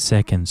 5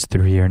 seconds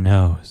through your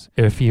nose.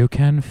 If you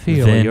can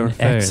feel Then your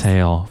face,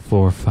 exhale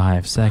for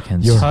 5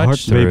 seconds. Your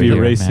Touch heart may be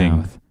your racing.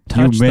 mouth.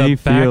 touch you may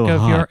the back feel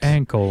of hot. your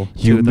ankle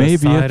You to may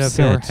the be side of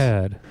your upset.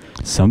 head.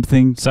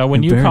 Something. So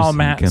when you call embarrassing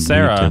Matt can lead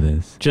Sarah, to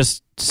this.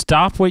 just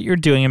stop what you're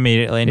doing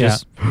immediately and Yeah.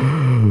 just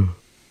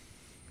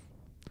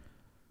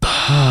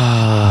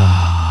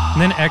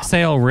And then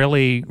exhale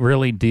really,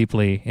 really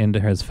deeply into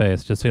his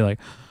face. Just be like,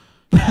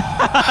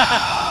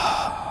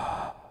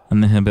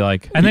 and then he'll be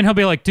like, and then he'll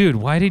be like, dude,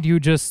 why did you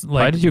just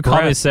like? why did you call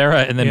me breath?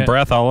 Sarah and then Yeah.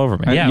 breath all over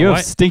me? Yeah, you why-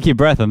 have stinky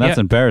breath, and that's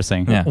Yeah.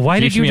 embarrassing. Yeah. Why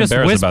You did should you be just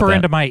embarrassed about whisper that.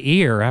 into my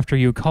ear after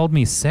you called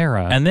me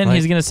Sarah? And then Like,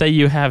 he's going to say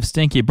you have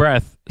stinky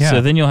breath, Yeah.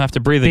 so then you'll have to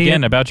breathe Be-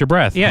 again about your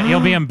breath. yeah, you'll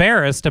be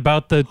embarrassed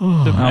about the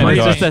And my it's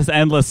gosh. just this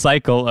endless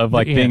cycle of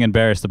like Yeah. being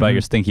embarrassed about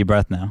your stinky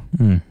breath now.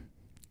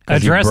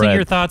 'Cause you addressing breath.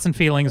 your thoughts and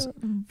feelings.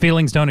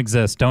 Feelings don't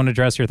exist. Don't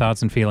address your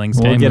thoughts and feelings.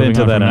 We'll Okay, get moving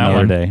into on that from that another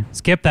one. day.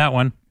 Skip that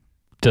one.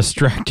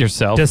 Distract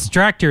yourself.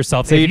 Distract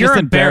yourself. So if you you're just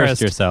embarrassed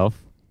embarrassed, yourself.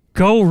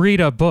 go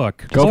read a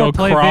book. Go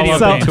play crawl video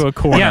up games. into a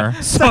corner. Yeah.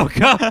 So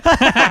go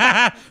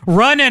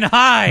run and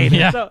hide.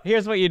 Yeah. So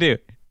here's what you do.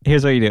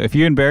 If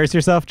you embarrass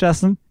yourself,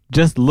 Justin,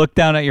 just look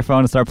down at your phone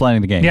and start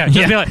playing the game. Yeah.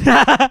 Just be like,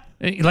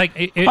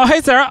 Oh, hey,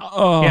 Sarah.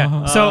 Oh.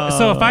 yeah. So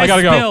if I I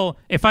gotta go. spill,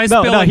 if I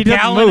No, spill no, a he doesn't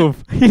gallon,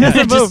 move. He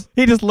doesn't Just- move.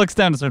 He just looks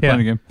down and starts Yeah.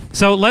 playing the game.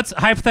 So let's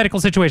hypothetical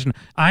situation.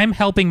 I'm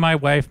helping my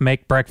wife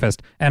make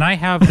breakfast, and I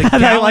have the I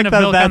gallon like of that.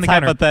 milk That's on the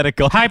counter.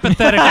 hypothetical.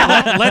 Hypothetical.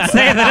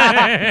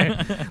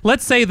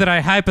 Let's say that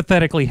I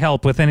hypothetically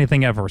help with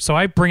anything ever. So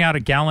I bring out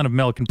a gallon of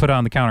milk and put it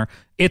on the counter.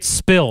 It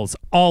spills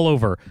all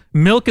over.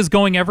 Milk is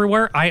going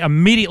everywhere. I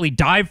immediately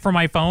dive for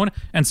my phone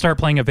and start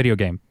playing a video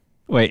game.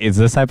 Wait, is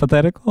this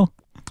hypothetical?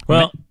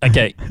 Well,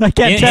 okay. I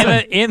can't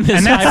tell. In this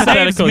And that saves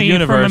hypothetical me from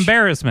universe,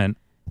 embarrassment.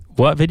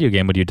 what video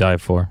game would you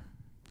dive for?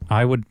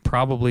 I would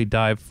probably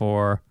dive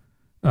for.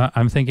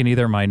 I'm thinking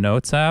either my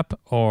notes app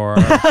or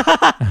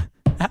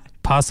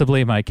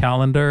possibly my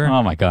calendar.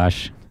 Oh my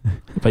gosh.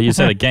 But you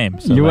said a game.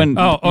 So You like- wouldn't.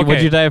 Oh, okay.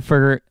 Would you dive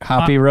for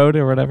Hoppy Road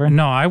or whatever?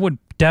 No, I would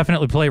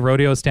definitely play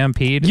Rodeo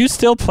Stampede. You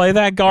still play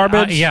that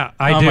garbage? Yeah,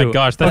 I oh do. my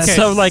gosh, that's Okay.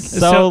 so like.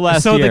 So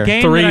last so year. the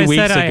game 3 that I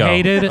weeks said ago. I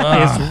hated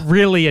is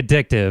really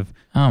addictive.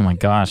 Oh my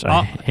gosh,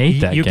 I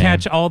hate that You game.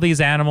 catch all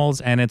these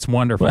animals and it's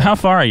wonderful. Well, how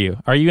far are you?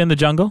 Are you in the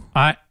jungle?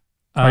 Are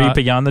you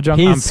beyond the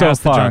jungle? He's I'm so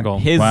past the far. jungle.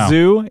 His Wow.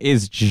 zoo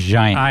is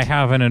giant. I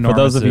have an for enormous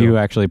those of you zoo. who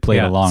actually played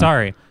Yeah, along.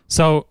 Sorry.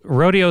 So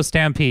Rodeo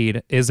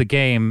Stampede is a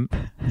game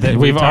that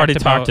We've already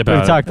talked about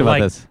We've it. talked about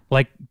like, this.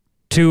 like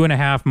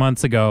 2.5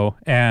 months ago,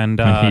 and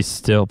And he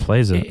still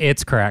plays it.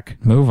 it's crack.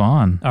 Move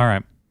on. All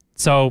right.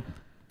 So,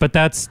 but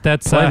that's Play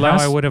how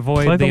last- I would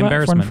avoid play the last one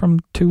embarrassment. from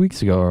 2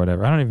 weeks ago or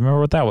whatever. I don't even remember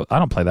what that was. I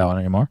don't play that one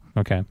anymore.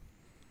 Okay.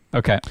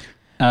 Okay.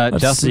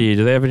 Let's Justin, see.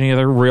 Do they have any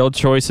other real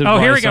choice Oh,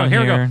 here we advice go. on Here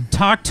we go.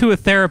 Talk to a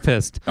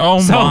therapist. Oh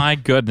So, my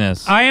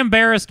goodness. I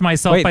embarrassed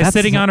myself Wait, by that's-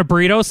 sitting on a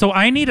burrito, so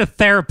I need a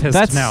therapist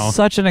that's now.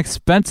 such an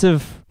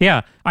expensive.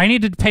 Yeah, I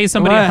need to pay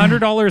somebody What?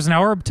 $100 an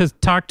hour to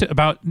talk to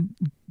about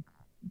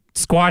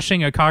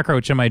squashing a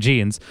cockroach in my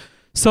jeans.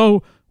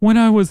 So when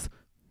I was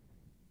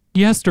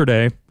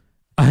yesterday,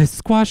 I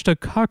squashed a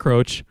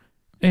cockroach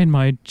in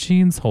my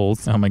jeans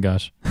holes. Oh my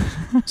gosh.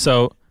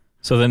 so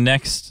the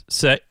next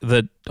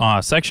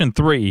section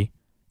 3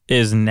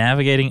 is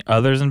navigating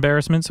others'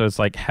 embarrassment. So it's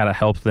like how to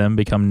help them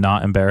become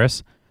not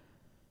embarrassed.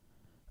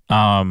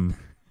 And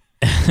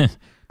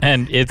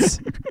it's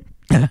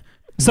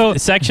So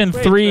section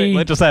Wait, 3.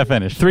 let's just have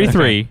finished.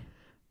 3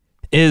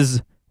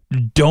 is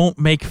don't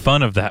make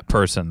fun of that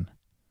person.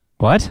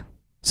 What?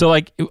 So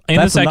like in the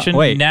That's section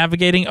wait.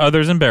 navigating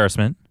others'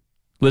 embarrassment,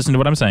 listen to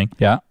what I'm saying.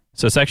 Yeah.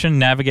 So section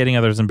navigating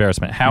others'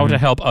 embarrassment. How to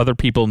help other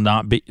people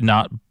not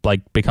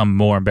become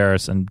more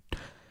embarrassed and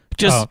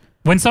just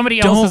when somebody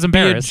else don't is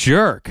embarrassed. be a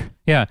jerk.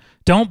 Yeah.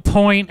 Don't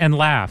point and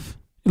laugh.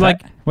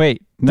 Like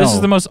wait, no. this is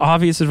the most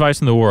obvious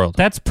advice in the world.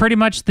 That's pretty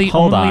much the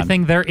Hold only on.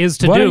 thing there is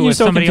to What are do you if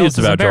so somebody else confused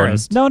is about, Jordan?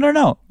 embarrassed.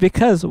 No.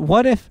 Because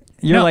what if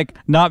you're No. like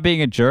not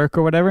being a jerk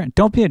or whatever?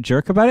 Don't be a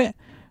jerk about it.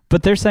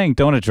 But they're saying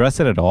don't address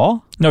it at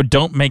all. No,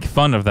 don't make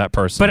fun of that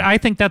person. But I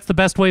think that's the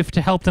best way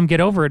to help them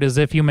get over it is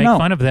if you make No.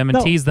 fun of them and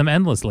No. tease them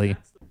endlessly.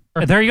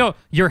 There you go.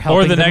 You're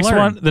helping or the them next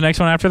learn.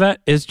 one after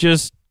that is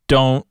just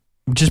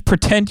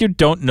pretend you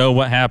don't know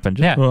what happened.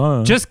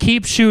 Yeah. Just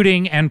keep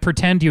shooting and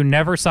pretend you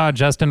never saw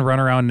Justin run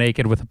around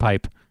naked with a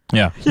pipe.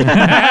 Yeah.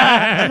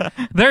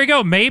 There you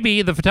go.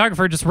 Maybe the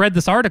photographer just read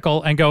this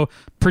article and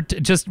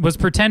just was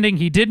pretending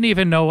he didn't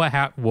even know what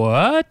happened.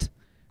 What?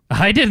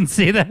 I didn't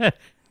see that.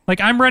 Like,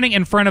 I'm running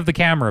in front of the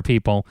camera,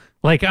 people.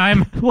 Like,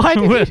 I'm... Why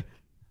did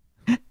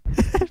you?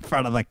 In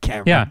front of the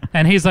camera. Yeah.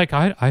 And he's like,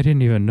 I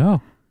didn't even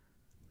know.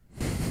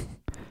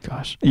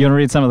 Gosh. You want to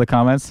read some of the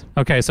comments?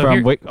 Okay, so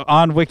From here,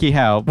 on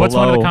WikiHow, What's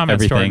one of the below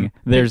comments, everything, Jordan?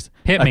 there's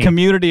Hit a me.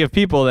 community of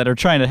people that are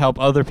trying to help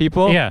other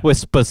people Yeah. with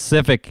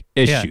specific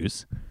Yeah.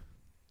 issues.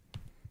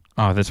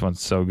 Oh, this one's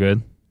so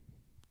good.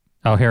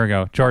 oh, here we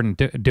go. Jordan,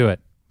 do it.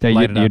 Yeah,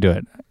 Light you it up. do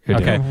it. You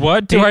do Okay. it.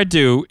 What do I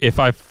do if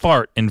I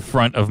fart in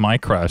front of my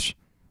crush?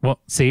 Well,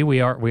 see,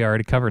 we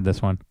already covered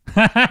this one.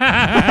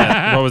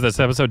 What was this,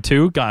 episode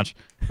 2? Gosh,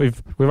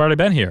 we've already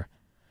been here.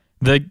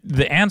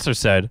 The answer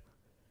said,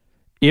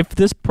 if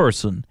this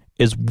person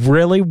is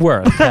really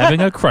worth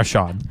having a crush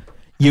on,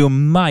 you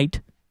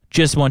might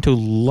just want to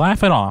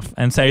laugh it off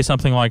and say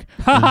something like,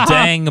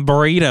 dang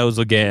burritos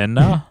again.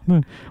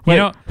 You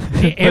know,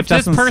 if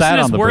this Justin sat person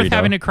is on the worth burrito.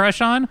 having a crush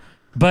on,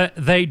 but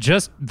they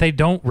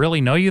don't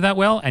really know you that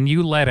well, and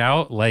you let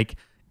out like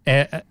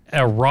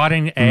a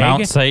rotting egg.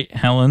 Mount St.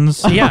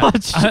 Helens. Yeah, Oh,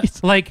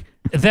 jeez. like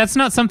that's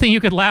not something you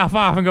could laugh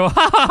off and go,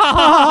 ha ha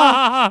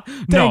ha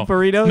ha. No, Dang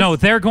burritos. no,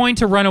 they're going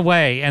to run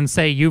away and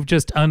say you've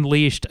just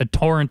unleashed a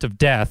torrent of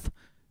death.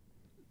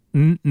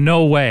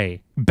 No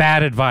way.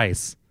 Bad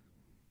advice.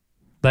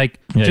 Like,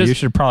 Yeah, just, you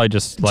should probably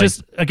just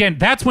again,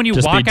 that's when you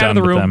just be walk out of done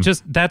the with room. them.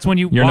 Just that's when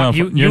you you're walk,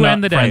 not you not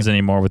end the day. friends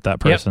anymore with that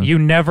person. Yep, you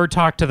never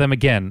talk to them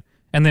again.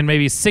 And then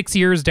maybe 6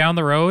 years down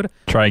the road,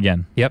 Try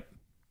again. yep,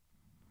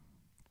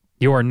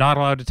 you are not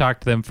allowed to talk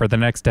to them for the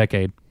next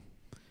decade.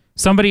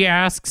 Somebody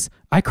asks,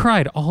 I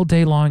cried all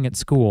day long at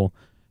school.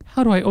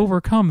 How do I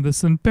overcome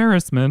this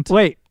embarrassment?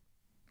 Wait,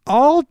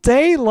 all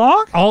day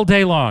long All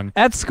day long.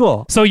 at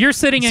school? So you're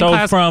sitting in So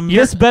class. from-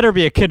 This better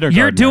be a kindergartner.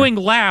 You're doing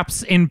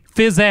laps in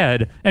phys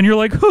ed, and you're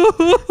like,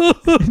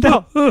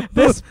 No,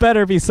 this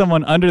better be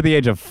someone under the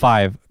age of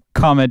 5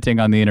 commenting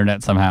on the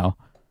internet somehow.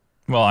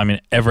 Well, I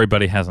mean,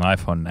 everybody has an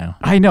iPhone now.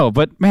 I know,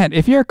 but man,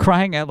 if you're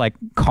crying at like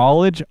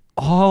college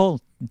all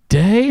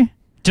day,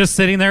 just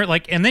sitting there,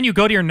 like, and then you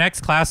go to your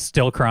next class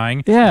still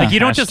crying. Yeah. Like, you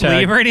don't just Hashtag-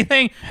 leave or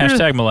anything.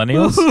 Hashtag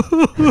millennials.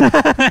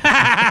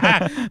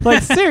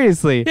 like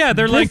seriously, Yeah,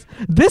 they're like,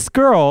 this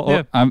girl.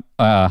 Yeah. I'm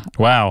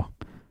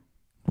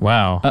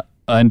Wow.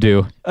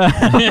 undo.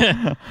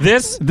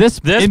 This This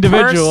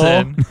individual.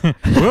 person-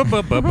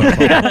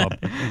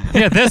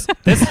 yeah, this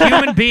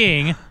human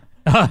being,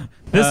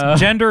 this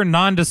gender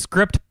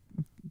nondescript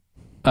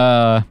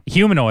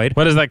humanoid.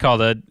 what is that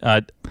called? A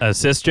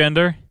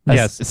cisgender?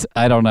 Yes.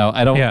 I don't know.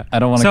 I don't. Yeah. I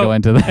don't want to So- go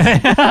into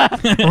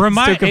that.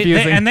 Remind, too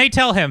confusing. and they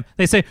tell him,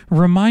 they say,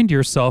 remind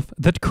yourself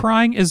that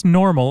crying is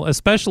normal,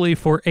 especially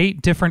for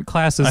 8 different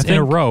classes in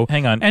a row.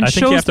 Hang on. And I think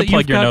you shows have to that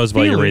plug you've your got nose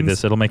while you read feelings.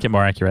 this. It'll make it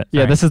more accurate.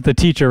 Yeah, this is the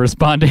teacher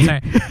responding.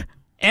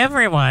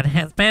 Everyone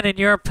has been in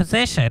your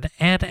position,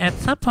 and at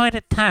some point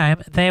in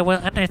time, they will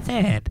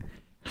understand.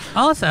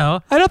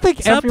 Also, I don't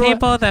think some everyone.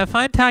 people that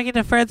find talking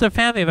to friends or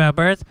family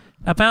members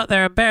about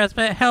their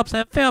embarrassment helps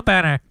them feel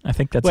better. I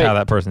think that's Wait. how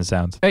that person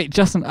sounds. Hey,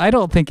 Justin, I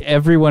don't think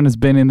everyone has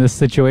been in this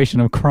situation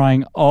of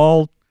crying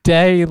all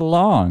day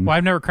long. Well,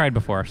 I've never cried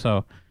before,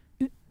 so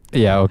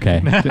Yeah,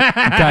 okay.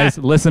 Guys,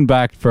 listen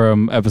back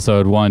from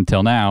episode 1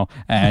 till now,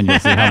 and you'll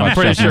see how I'm much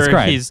pretty Justin has sure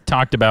cried. he's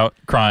talked about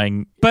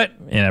crying but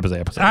in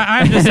episode.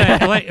 I'm just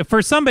saying, like,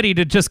 for somebody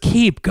to just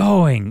keep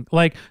going,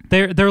 like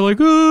they're like,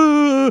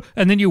 ooh,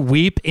 and then you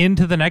weep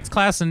into the next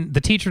class, and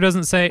the teacher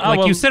doesn't say, Oh, like,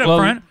 well- you sit up well,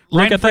 front, look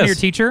right in at front of your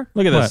this. teacher.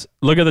 Look at What? this.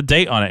 Look at the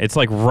date on it. It's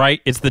like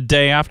it's the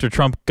day after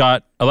Trump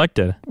got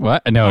elected.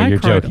 What? No, I you're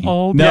cried joking.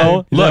 all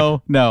No, day.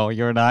 no,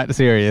 you're not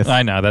serious.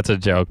 I know that's a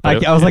joke. I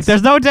but was like, it's-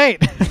 there's no date.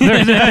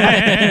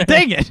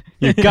 Dang it.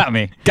 You got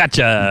me.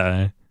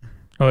 gotcha.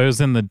 Oh, it was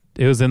in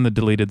the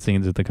deleted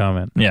scenes of the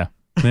comment. Yeah.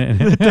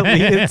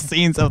 Deleted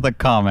scenes of the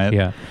comment.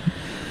 Yeah.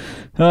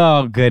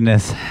 Oh,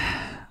 goodness.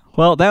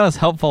 Well, that was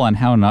helpful on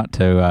how not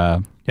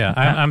to... Yeah,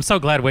 I'm so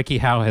glad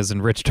WikiHow has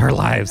enriched our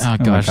lives. Oh my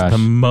gosh, gosh. the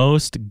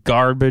most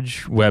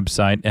garbage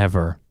website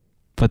ever.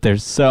 but they're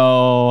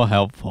so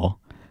helpful.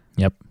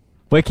 Yep.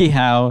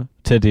 WikiHow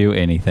to do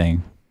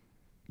anything.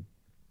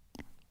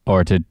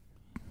 Or to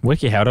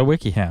WikiHow to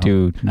WikiHow.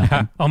 Dude,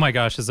 nothing. Oh my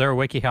gosh, is there a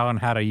WikiHow on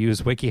how to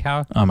use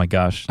WikiHow? Oh my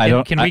gosh.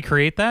 Can we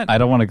create that? I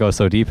don't want to go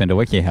so deep into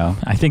WikiHow.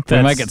 I think We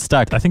that's, might get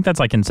stuck. I think that's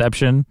like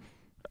Inception.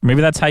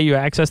 Maybe that's how you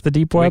access the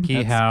deep web.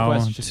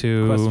 WikiHow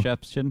to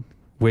Question.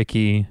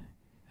 Wiki.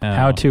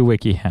 How to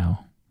WikiHow.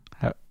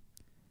 How-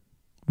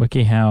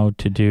 WikiHow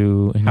to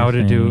do anything. How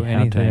to do how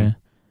anything.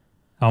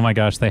 Oh my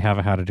gosh, they have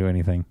a how to do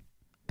anything.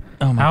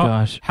 oh my How-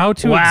 gosh. How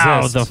to Wow,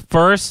 exist.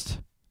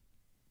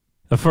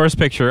 the first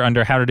picture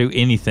under how to do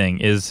anything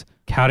is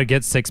How to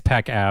get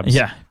six-pack abs.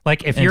 yeah.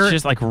 Like if It's you're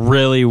just like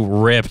really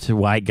ripped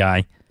white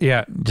guy,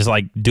 yeah. just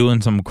like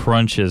doing some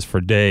crunches for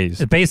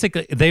days.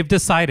 Basically, they've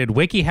decided,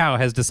 WikiHow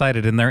has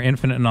decided in their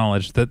infinite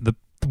knowledge that the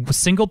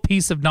single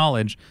piece of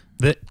knowledge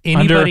that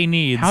anybody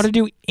needs. How to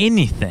do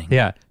anything.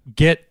 Yeah.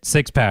 Get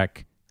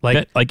six-pack.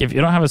 Like, Like if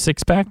you don't have a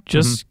six pack,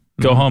 just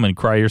go home and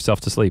cry yourself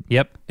to sleep.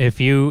 yep. If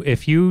you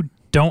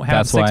don't have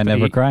That's why I six-pack,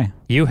 never cry.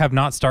 you have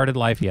not started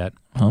life yet.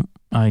 Well,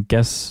 I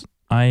guess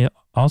I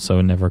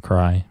also never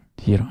cry.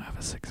 You don't have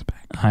a six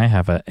pack. I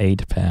have an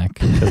 8-pack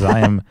because I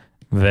am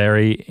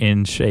very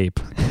in shape.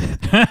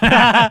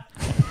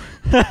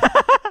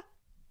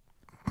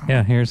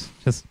 Yeah, here's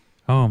just,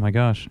 oh my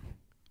gosh.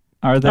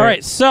 Are there? All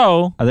right,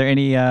 so Are there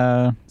any?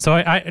 So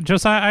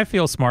I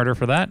feel smarter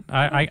for that.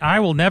 I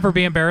will never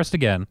be embarrassed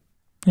again.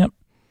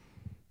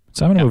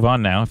 I'm going to move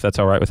on now, if that's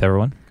all right with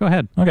everyone. Go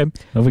ahead. Okay.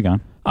 Moving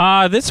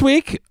on. This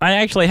week, I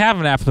actually have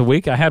an app of the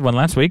week. I had one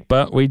last week,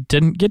 but we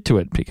didn't get to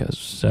it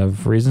because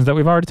of reasons that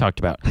we've already talked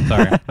about.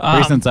 Sorry.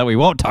 Reasons that we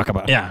won't talk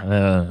about.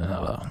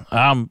 Yeah.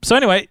 So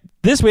anyway,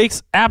 this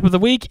week's app of the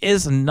week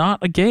is not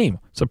a game,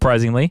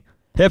 surprisingly.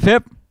 Hip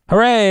hip.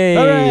 Hooray!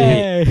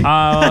 Hooray!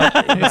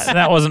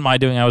 That wasn't my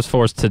doing. I was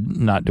forced to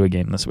not do a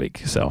game this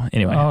week. So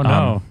anyway. Oh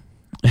no.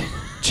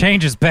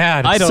 Change is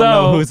bad. I don't So,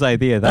 know whose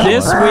idea that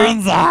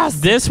was.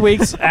 This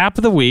week's app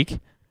of the week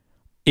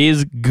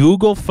is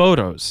Google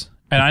Photos.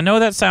 And I know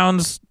that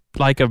sounds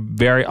like a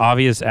very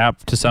obvious app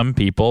to some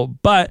people,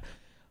 but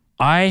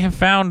I have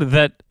found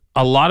that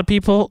a lot of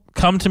people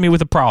come to me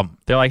with a problem.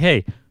 They're like,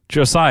 "Hey,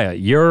 Josiah,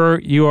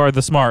 you are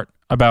the smart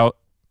about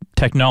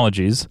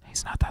technologies."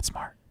 He's not that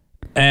smart.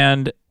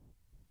 And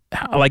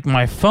like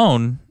my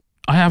phone,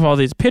 I have all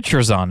these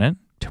pictures on it,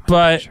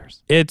 but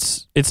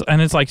it's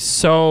like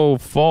so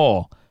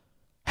full.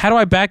 How do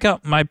I back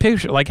up my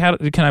picture? Like, how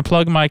can I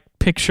plug my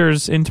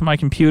pictures into my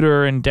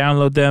computer and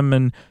download them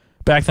and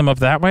back them up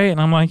that way?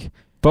 And I'm like,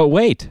 But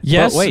wait.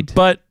 yes, But wait.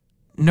 but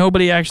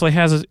nobody actually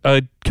has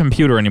a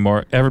computer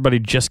anymore. Everybody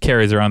just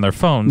carries around their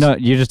phones. No,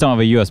 you just don't have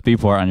a USB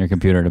port on your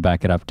computer to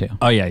back it up to.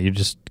 Oh yeah, you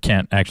just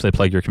can't actually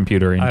plug your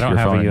computer into I don't your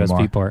have phone a USB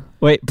anymore.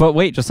 port.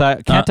 Wait,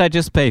 Josiah, can't I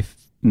just pay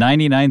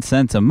 99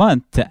 cents a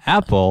month to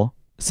Apple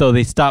so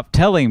they stop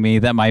telling me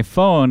that my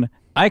phone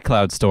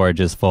iCloud storage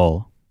is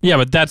full? Yeah,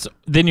 but that's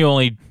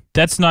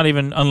not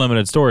even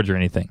unlimited storage or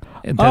anything.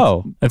 That's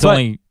It's but-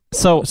 only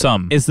So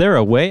some. is there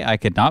a way I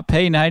could not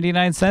pay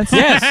 99 cents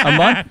Yes. a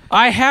month?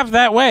 I have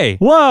that way.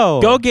 Whoa.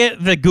 Go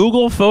get the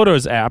Google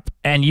Photos app,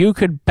 and you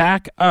could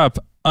back up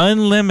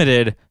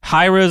unlimited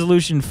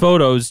high-resolution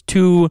photos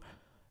to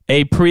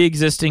a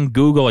pre-existing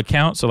Google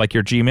account, so like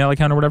your Gmail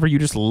account or whatever. You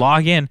just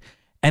log in,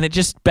 and it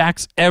just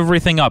backs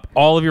everything up.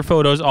 All of your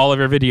photos, all of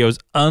your videos,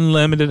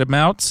 unlimited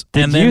amounts.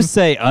 Did and then you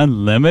say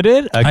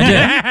unlimited? I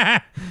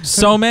Again? did.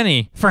 So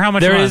many. For how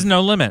much There a month? is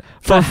no limit.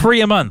 For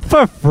free a month.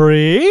 For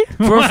free?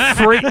 For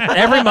free.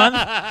 Every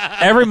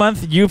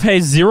month you pay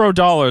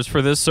 $0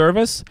 for this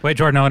service. Wait,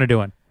 Jordan, I want to do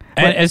one.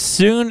 And as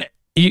soon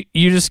you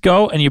just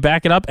go and you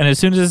back it up, and as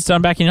soon as it's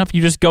done backing up,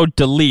 you just go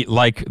delete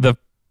like the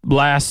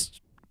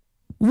last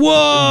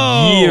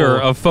year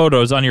of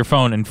photos on your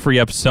phone and free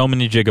up so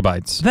many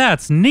gigabytes.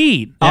 That's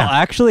neat. I'll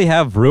actually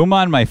have room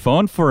on my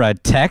phone for a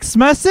text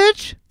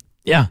message?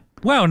 Yeah.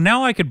 Wow,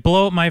 now I could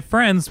blow up my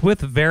friends with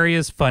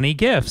various funny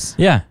gifts.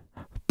 Yeah.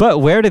 But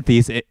where did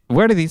these dang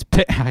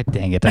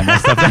it, I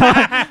messed up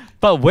that one.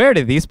 But where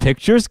did these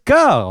pictures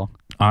go?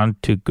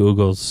 Onto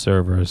Google's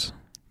servers.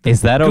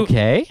 Is that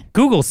okay?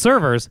 Google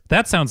servers,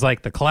 that sounds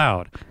like the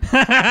cloud.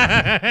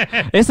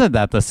 Isn't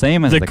that the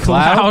same as The the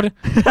cloud?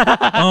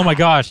 Oh my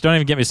gosh, don't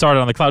even get me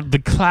started on the cloud. The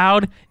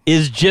cloud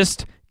is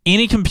just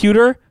any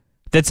computer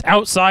that's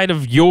outside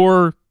of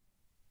your,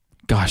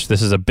 gosh,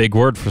 this is a big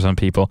word for some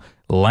people,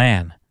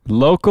 LAN.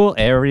 Local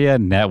area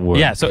network.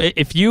 Yeah, so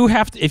if you're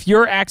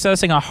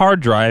accessing a hard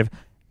drive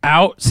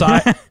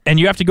outside and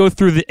you have to go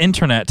through the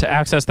internet to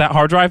access that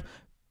hard drive,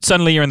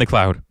 suddenly you're in the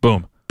cloud.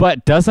 Boom.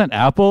 But doesn't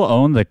Apple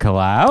own the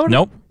cloud?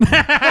 Nope.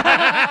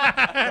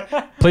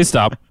 Please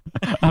stop.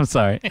 I'm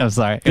sorry.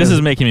 This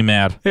is making me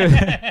mad.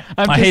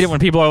 I hate it when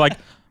people are like,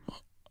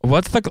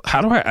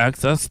 how do I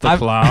access the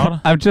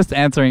cloud? I'm just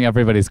answering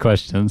everybody's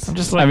questions. I'm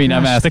just like, I'm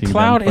gosh, asking the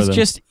cloud them for is them.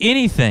 just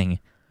anything.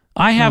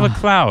 I have a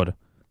cloud.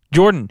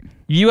 Jordan,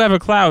 you have a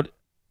cloud.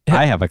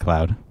 I have a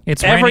cloud.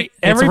 It's raining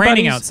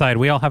everybody's- outside.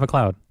 We all have a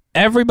cloud.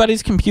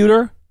 Everybody's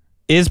computer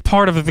is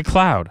part of the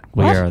cloud.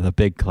 We are the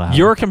big cloud.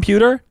 Your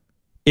computer,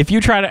 if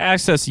you try to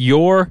access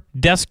your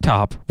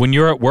desktop when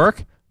you're at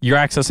work, you're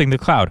accessing the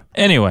cloud.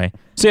 Anyway,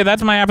 so yeah,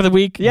 that's my app of the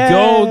week. Yay!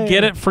 Go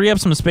get it. Free up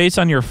some space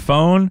on your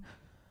phone.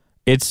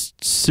 it's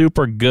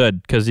super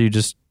good because you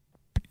just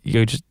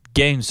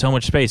gain so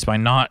much space by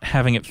not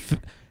having it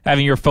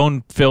having your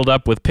phone filled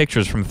up with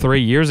pictures from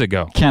 3 years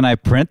ago. Can I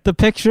print the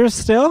pictures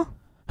still?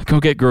 Go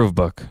get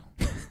Groovebook.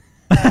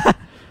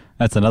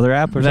 That's another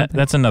app or something?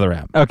 That's another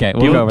app. Okay.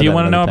 Do you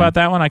want to know about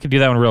that one? I could do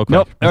that one real quick.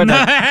 Nope.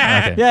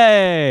 Okay.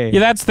 Yay. Yeah,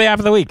 that's the app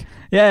of the week.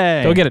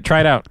 Yay. Go get it. Try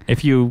it out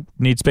if you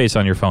need space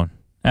on your phone.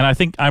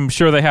 And I'm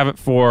sure they have it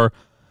for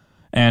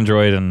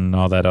Android and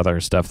all that other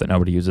stuff that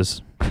nobody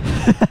uses. Well,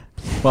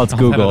 it's All that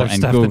Google, other and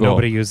stuff Google that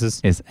nobody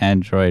uses. is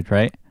Android,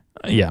 right?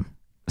 Yeah.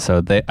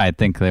 So I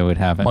think they would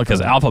have it. Well,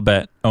 because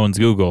Alphabet owns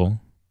Google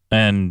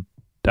and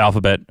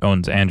Alphabet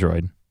owns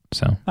Android.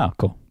 So Oh,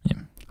 cool. Yeah.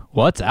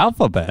 What's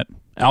Alphabet?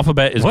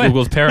 Alphabet is What?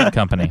 Google's parent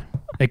company.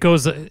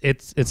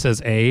 It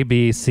says A,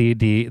 B, C,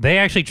 D. They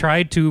actually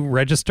tried to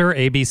register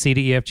A, B, C,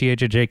 D, E, F, G,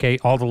 H, I, J, K,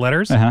 all the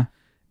letters, Uh-huh.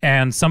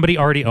 and somebody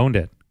already owned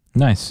it.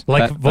 Nice.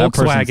 Like That person's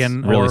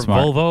Volkswagen really or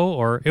smart. Volvo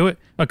or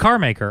a car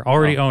maker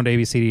already owned A,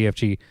 B, C, D, E, F,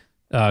 G,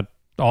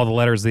 all the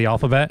letters of the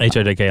alphabet.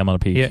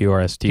 HIJKMLP Yeah.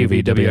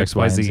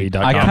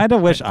 QRSTUVWXYZ.com. I kind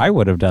of wish I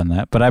would have done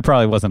that, but I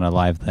probably wasn't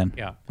alive then.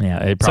 Yeah. Yeah,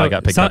 it probably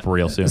got picked up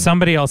real soon.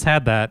 Somebody else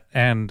had that,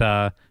 and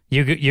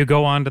you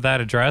go on to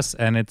that address,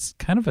 and it's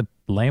kind of a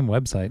lame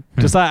website.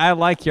 Just I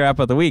like your app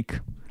of the week.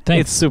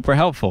 Thanks. It's super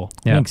helpful.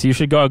 Yeah. Thanks. You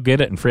should go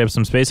get it and free up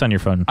some space on your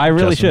phone. I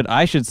really Justin. should.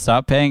 I should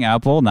stop paying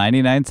Apple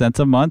 99 cents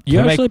a month.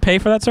 You to actually pay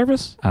for that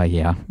service?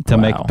 yeah, to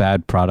make Wow.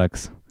 bad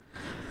products.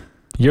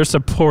 You're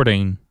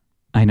supporting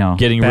I know.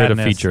 getting rid of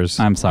Badness. features.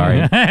 I'm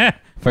sorry.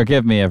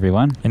 Forgive me,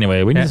 everyone.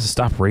 Anyway, we need Yeah. to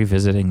stop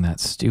revisiting that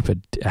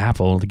stupid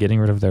Apple getting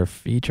rid of their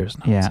features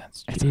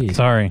nonsense. Jeez.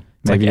 Sorry.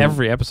 It's like Maybe-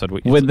 every episode.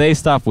 When they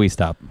stop, we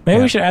stop. Maybe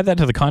Yeah. we should add that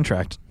to the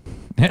contract.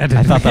 I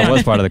thought that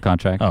was part of the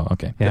contract. Oh,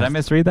 okay. Did I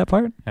misread that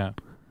part? Yeah.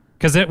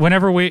 Because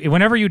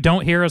whenever you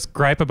don't hear us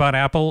gripe about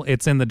Apple,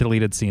 it's in the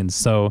deleted scenes.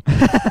 So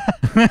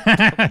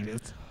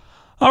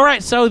All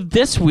right, so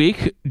this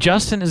week,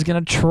 Justin is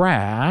going to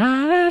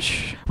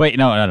trash. Wait,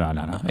 no.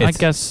 I It's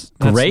guess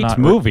that's great not-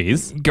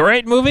 movies.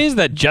 Great movies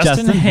that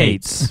Justin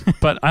hates.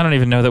 But I don't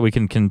even know that we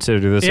can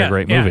consider this a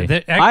great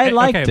movie. I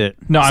liked it.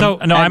 No, So-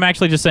 I'm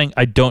actually just saying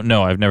I don't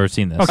know. I've never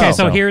seen this. Okay, Oh,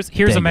 so so here's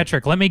dang a it.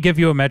 metric. Let me give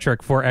you a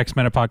metric for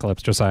X-Men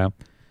Apocalypse, Josiah.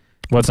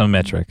 What's a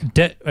metric?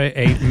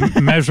 A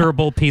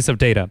measurable piece of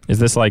data. Is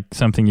this like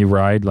something you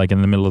ride like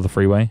in the middle of the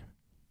freeway?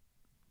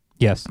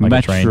 Yes. Like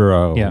a train?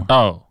 Metro. Yeah.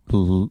 Oh,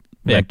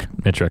 Mick.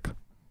 metric.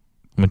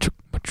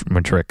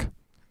 Metric.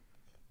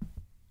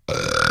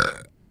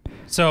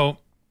 So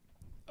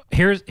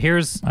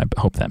here's I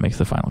hope that makes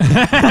the final.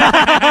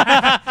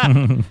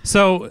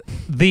 so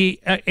the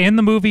in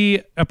the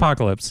movie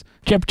Apocalypse.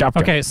 Chip chop.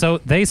 Okay, so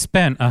they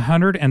spent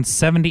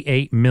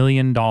 $178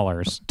 million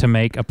to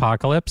make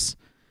Apocalypse,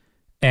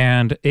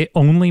 and it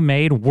only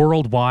made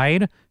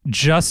worldwide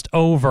just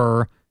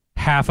over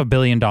 $500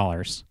 million.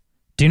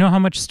 Do you know how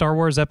much Star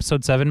Wars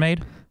Episode 7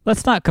 made?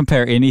 Let's not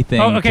compare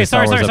anything Oh, okay, to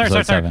Star sorry. Wars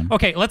Episode 7.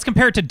 Okay, let's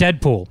compare it to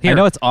Deadpool. Here. I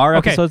know it's our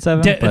Okay, Episode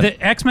 7, but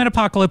the X-Men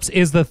Apocalypse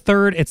is the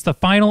third. It's the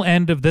final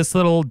end of this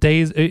little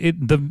days. The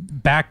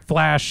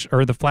backflash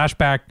or the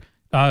flashback.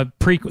 The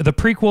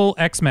prequel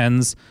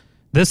X-Men's.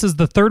 This is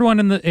the third one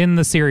in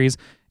the series.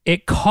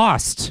 It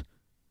cost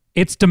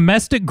its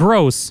domestic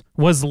gross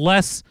was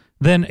less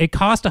than it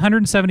cost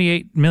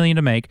 $178 million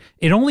to make.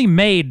 It only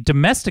made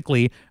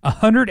domestically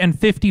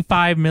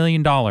 $155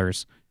 million.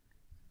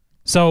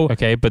 So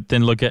Okay, but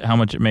then look at how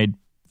much it made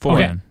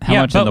foreign. How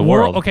much in but the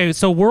world? Okay,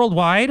 so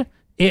worldwide,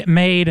 it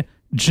made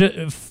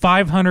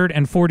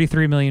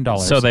 $543 million.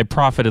 So they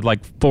profited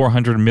like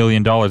 $400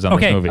 million on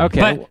this movie. okay.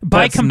 But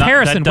by That's not-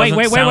 comparison, that wait,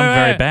 doesn't sound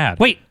very bad.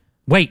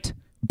 Wait.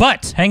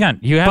 But Hang on,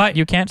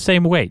 you can't say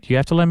wait. You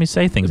have to let me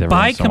say things. Every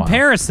by once in a while.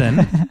 comparison,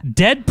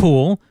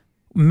 Deadpool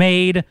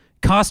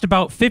cost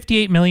about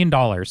 $58 million,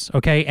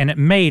 okay, and it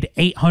made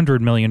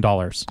 $800 million.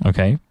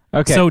 Okay.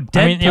 okay. So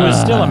I mean, it was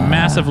Deadpool- still a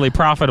massively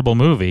profitable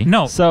movie.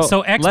 No, So,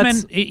 so X-Men,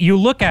 let's- you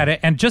look at it,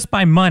 and just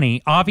by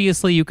money,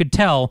 obviously you could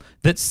tell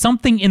that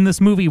something in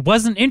this movie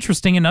wasn't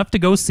interesting enough to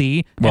go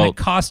see, and Well, it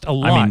cost a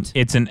lot. I mean,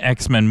 it's an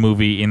X-Men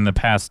movie in the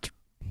past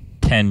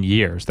 10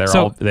 years.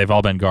 They've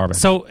all been garbage.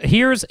 So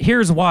here's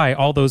why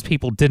all those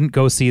people didn't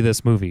go see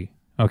this movie.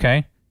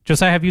 Okay,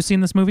 Josiah, have you seen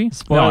this movie?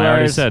 no, I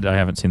already Spoilers. said I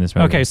haven't seen this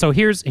movie. Okay, so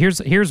here's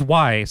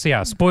why. So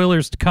yeah,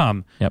 spoilers to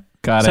come. Yep.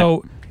 Got it.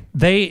 So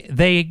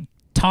they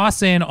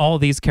toss in all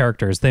these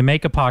characters. They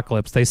make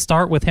Apocalypse. They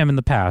start with him in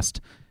the past,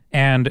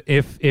 and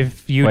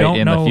if you Wait, don't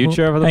in know the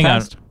future or the Hang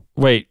past? on.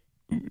 Wait.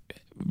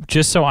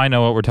 Just so I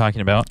know what we're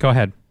talking about. go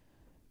ahead.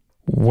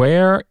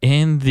 Where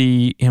in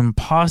the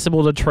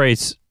impossible to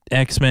trace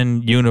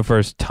X-Men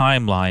universe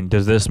timeline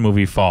does this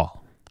movie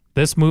fall?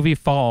 This movie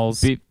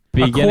falls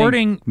Beginning,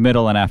 according.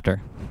 middle, and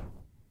after.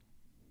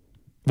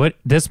 What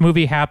this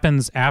movie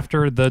happens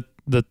after the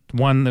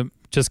one that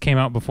just came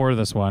out before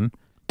this one,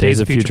 Days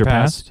of Future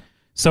Past?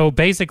 So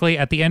basically,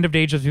 at the end of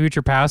Days of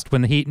Future Past,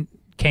 when he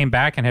came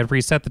back and had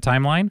reset the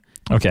timeline,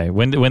 Okay,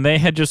 when they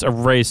had just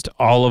erased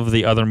all of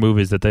the other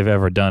movies that they've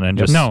ever done and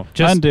just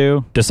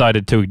Undo.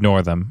 decided to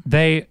ignore them.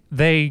 they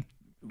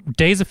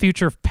Days of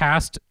Future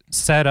Past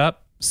set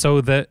up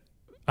so that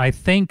I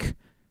think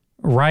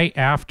right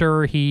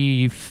after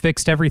he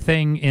fixed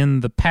everything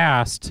in the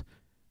past,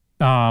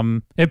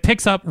 it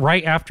picks up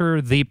right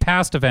after the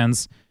past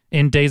events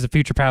in Days of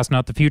Future Past,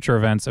 not the future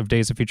events of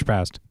Days of Future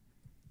Past.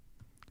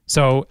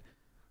 So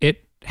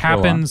it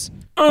happens.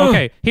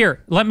 Okay,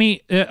 here, let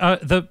me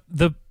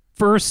the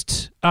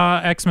first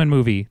X-Men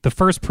movie, the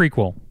first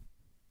prequel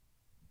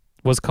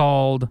was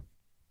called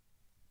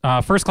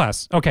First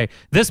Class. Okay,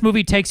 this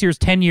movie takes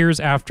 10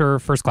 years after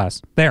First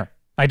Class. There,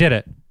 I did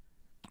it.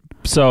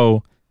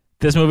 So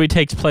this movie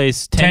takes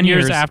place 10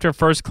 years after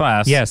First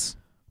Class. Yes.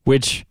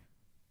 Which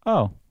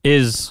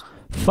is...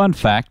 Fun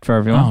fact for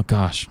everyone. Oh,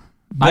 gosh.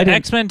 The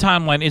X-Men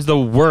timeline is the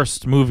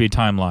worst movie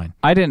timeline.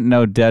 I didn't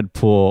know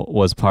Deadpool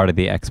was part of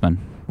the X-Men.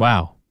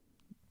 Wow.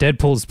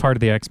 Deadpool's part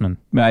of the X-Men.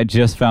 I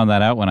just found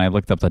that out when I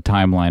looked up the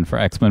timeline for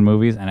X-Men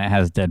movies, and it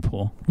has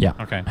Deadpool. Yeah.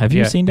 Okay. Have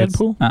you seen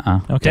Deadpool?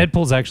 Okay.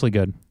 Deadpool's actually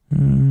good.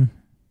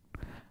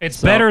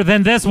 It's better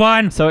than this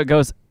one. So it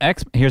goes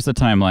Here's the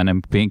timeline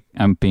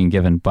I'm being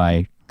given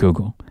by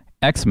Google.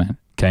 X-Men.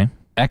 Okay.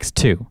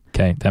 X2.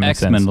 Okay, that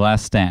makes X-Men sense.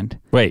 Last Stand.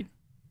 Wait.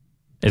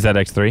 Is that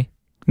X3?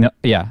 No,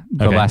 yeah,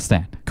 The Okay. Last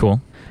Stand.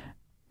 Cool.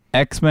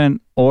 X-Men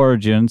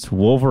Origins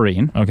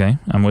Wolverine. Okay,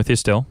 I'm with you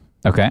still.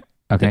 Okay.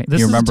 This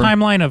you is remember? a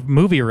timeline of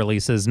movie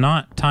releases,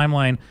 not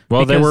timeline.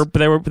 Well,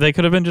 because- they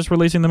could have been just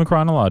releasing them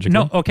chronologically.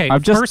 No, okay.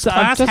 First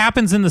Class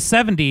happens in the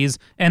 70s,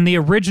 and the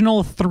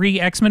original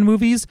 3 X-Men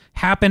movies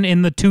happen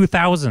in the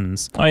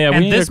 2000s. Oh yeah, we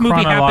and need this a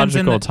movie happens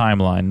in chronological the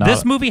timeline. Not,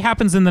 This movie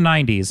happens in the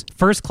 90s.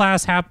 First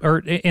Class or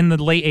in the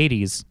late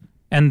 80s,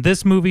 and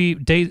this movie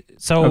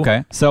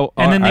Okay. So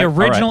and then the all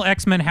right. original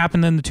X-Men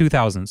happened in the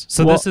 2000s.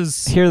 So Well, this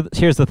is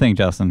here's the thing,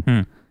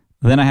 Justin.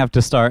 Then I have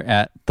to start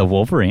at the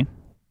Wolverine.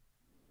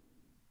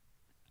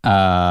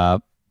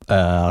 okay.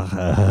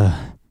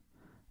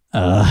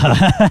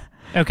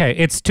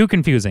 It's too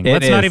confusing. It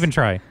Let's not is. even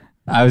try.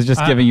 I was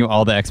just giving you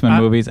all the X-Men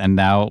movies, and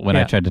now when I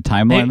yeah. tried to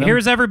timeline them,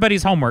 Here's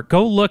everybody's homework.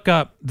 Go look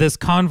up this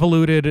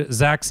convoluted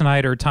Zack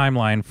Snyder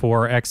timeline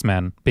for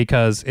X-Men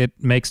because it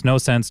makes no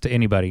sense to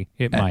anybody.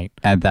 It might.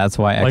 and that's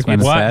why like X-Men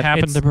is what bad.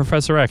 happened to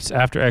Professor X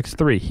after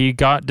X3? He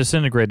got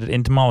disintegrated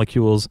into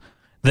molecules.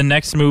 The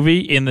next movie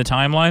in the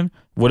timeline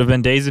would have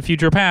been Days of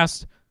Future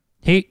Past.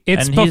 It's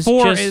And he's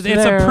before. just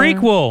It's there. a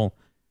prequel.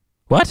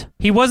 What?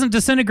 He wasn't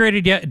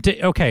disintegrated yet.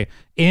 Okay,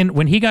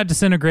 when he got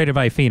disintegrated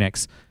by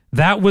Phoenix,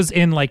 that was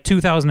in like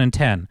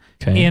 2010.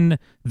 Okay. In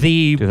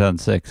the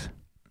 2006.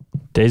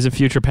 Days of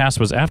Future Past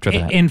was after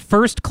that. in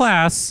First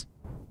Class,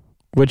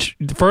 Which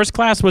First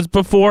Class was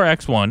before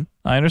X1.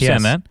 I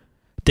understand Yes. that.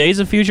 Days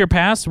of Future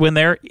Past, when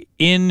they're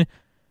in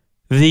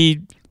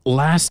the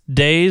last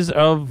days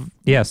of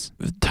yes.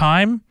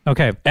 time,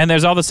 Okay. and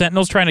there's all the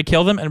Sentinels trying to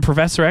kill them, and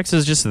Professor X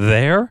is just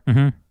there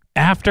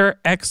after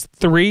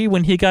X3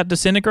 when he got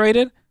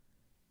disintegrated.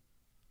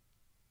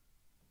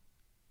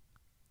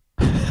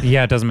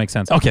 Yeah, it doesn't make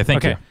sense. Okay,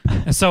 thank you.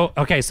 So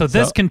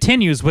this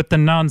continues with the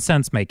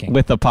nonsense making.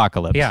 With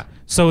Apocalypse. Yeah.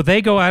 So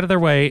they go out of their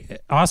way.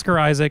 Oscar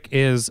Isaac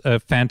is a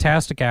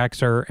fantastic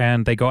actor,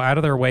 and they go out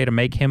of their way to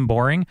make him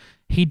boring.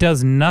 He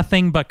does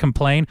nothing but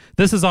complain.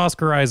 This is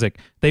Oscar Isaac.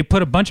 They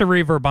put a bunch of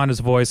reverb on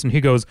his voice, and he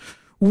goes,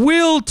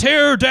 "We'll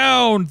tear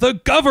down the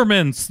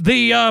governments."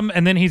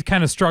 And then he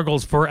kind of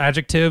struggles for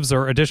adjectives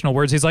or additional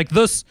words. He's like,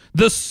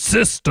 the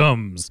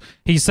systems.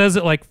 He says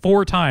it like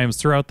 4 times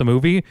throughout the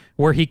movie,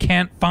 where he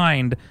can't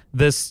find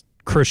this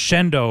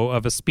crescendo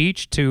of a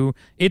speech to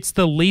it's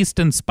the least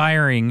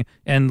inspiring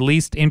and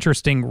least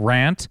interesting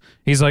rant.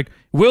 He's like,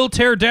 "We'll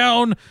tear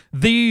down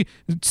the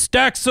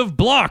stacks of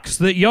blocks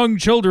that young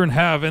children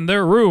have in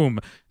their room."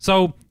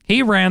 So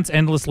he rants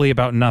endlessly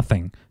about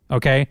nothing.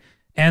 Okay.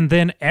 And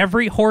then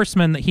every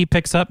horseman that he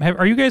picks up,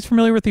 are you guys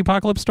familiar with the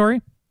Apocalypse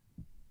story?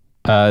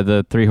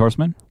 The 3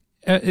 Horsemen?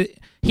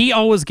 He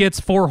always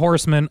gets 4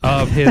 horsemen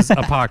of his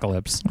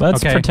apocalypse.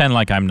 Let's okay? pretend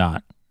like I'm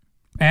not.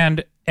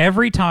 And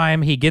every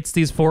time he gets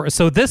these 4,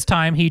 so this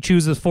time he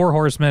chooses 4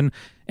 horsemen,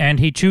 and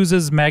he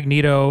chooses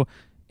Magneto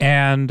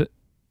and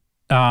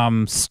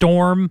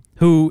Storm,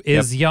 who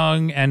is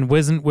young and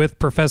isn't with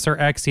Professor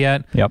X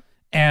yet. Yep.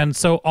 And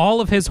so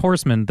all of his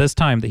horsemen this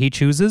time that he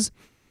chooses,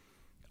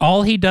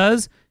 all he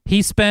does,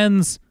 he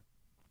spends,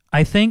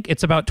 I think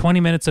it's about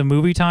 20 minutes of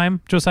movie time,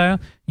 Josiah,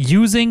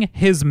 using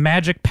his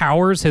magic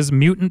powers, his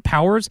mutant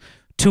powers,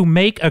 to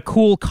make a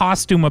cool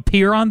costume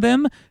appear on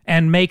them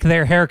and make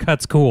their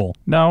haircuts cool.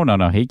 No.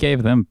 He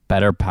gave them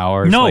better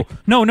powers. No.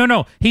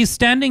 He's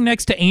standing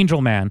next to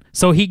Angel Man.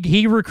 So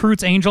he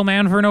recruits Angel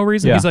Man for no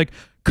reason. Yeah. He's like,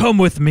 "Come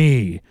with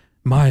me,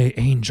 my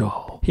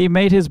angel." He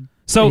made his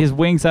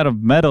wings out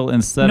of metal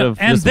instead of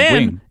just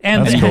wing.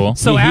 That's cool.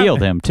 So he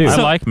healed him too. I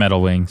like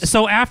metal wings.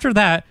 So after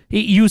that,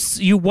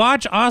 you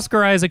watch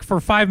Oscar Isaac for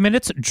 5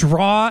 minutes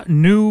draw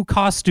new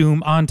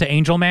costume onto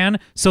Angel Man,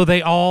 so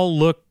they all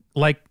look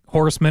like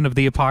horsemen of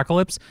the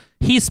apocalypse.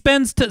 He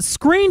spends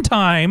screen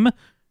time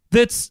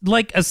that's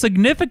like a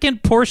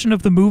significant portion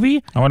of the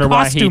movie. I wonder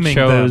why he costuming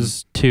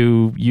chose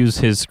to use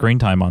his screen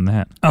time on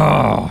that.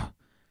 them.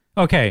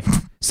 Okay,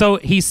 so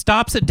he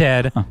stops it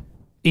dead,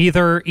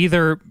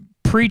 either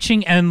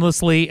preaching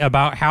endlessly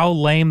about how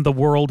lame the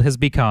world has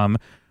become,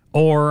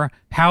 or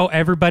how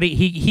everybody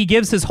he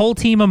gives his whole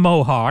team a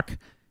mohawk.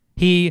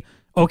 that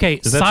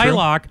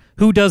Psylocke,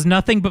 who does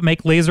nothing but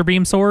make laser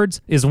beam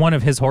swords, is one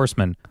of his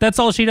horsemen. That's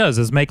all she does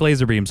is make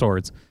laser beam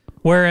swords.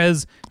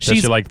 Whereas Does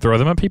she like throw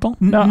them at people?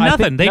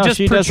 nothing. They just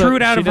she does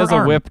protrude out of her She does a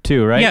arm. whip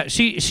too, right? Yeah,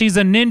 she's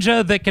a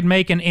ninja that can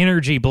make an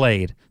energy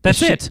blade.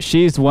 That's it.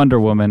 She's Wonder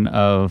Woman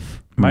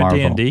of My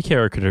Marvel. D&D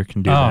character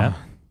can do that.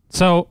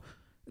 So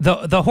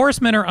the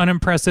horsemen are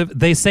unimpressive.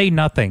 They say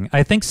nothing.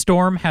 I think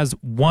Storm has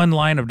one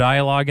line of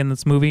dialogue in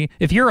this movie.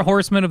 If you're a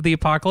horseman of the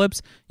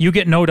apocalypse, you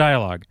get no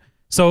dialogue.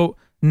 So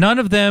none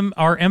of them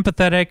are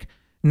empathetic.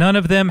 None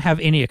of them have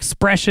any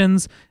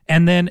expressions.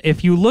 And then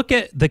if you look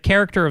at the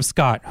character of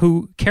Scott,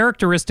 who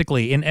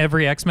characteristically in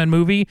every X-Men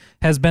movie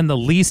has been the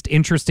least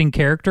interesting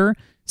character,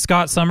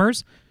 Scott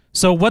Summers.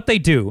 So what they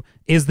do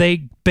is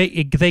they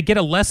get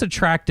a less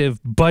attractive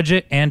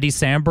budget Andy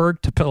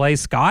Samberg to play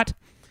Scott,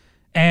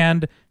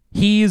 and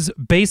he's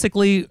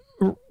basically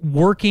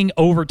working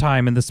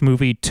overtime in this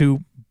movie to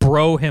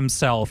bro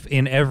himself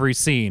in every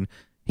scene.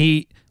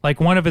 He,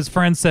 like, one of his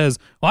friends says,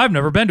 well, I've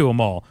never been to a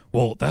mall.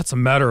 Well, that's a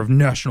matter of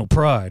national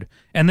pride.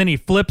 And then he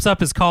flips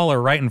up his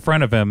collar right in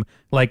front of him,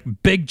 like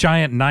big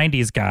giant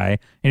 90s guy,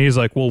 and he's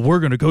like, well, we're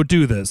going to go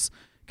do this.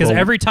 Because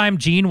every time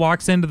Jean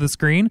walks into the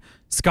screen,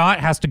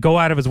 Scott has to go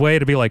out of his way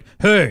to be like,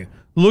 hey,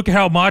 look at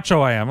how macho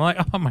I am. I'm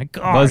like, oh my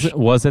gosh.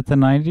 Was it the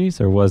 90s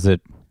or was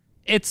it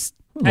It's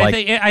like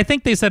I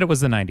think they said it was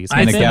the 90s. in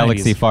It's a the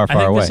galaxy 90s. far, I far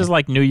think away? this is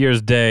like New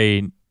Year's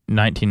Day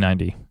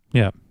 1990.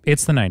 Yeah,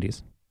 it's the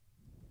 90s.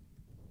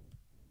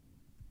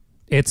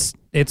 It's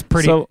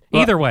pretty. So,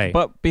 either way.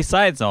 But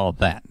besides all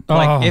that, Oh.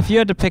 like if you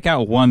had to pick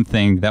out one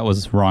thing that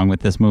was wrong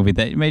with this movie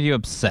that made you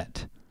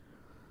upset,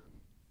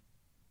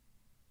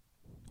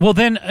 Well,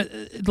 then,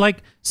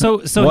 so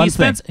One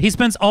he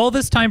spends all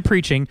this time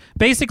preaching.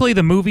 Basically,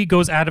 the movie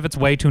goes out of its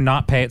way to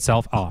not pay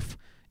itself off.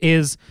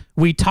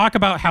 We talk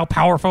about how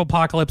powerful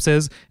Apocalypse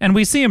is, and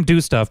we see him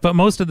do stuff, but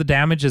most of the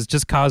damage is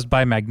just caused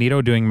by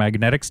Magneto doing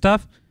magnetic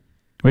stuff.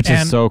 which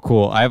And is so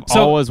cool. I've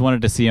so- always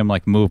wanted to see him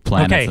like move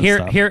planets. Okay,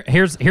 and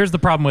stuff. here's the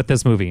problem with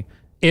this movie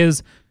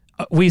is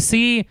we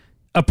see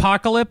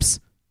Apocalypse.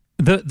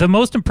 The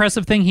most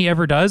impressive thing he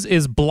ever does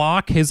is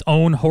block his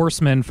own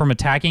horsemen from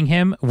attacking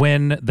him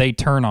when they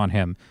turn on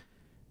him.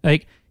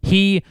 Like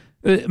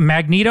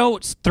Magneto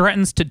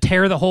threatens to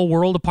tear the whole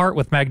world apart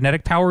with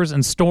magnetic powers,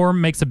 and Storm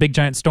makes a big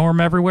giant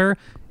storm everywhere,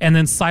 and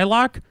then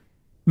Psylocke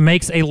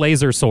makes a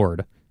laser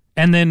sword,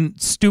 and then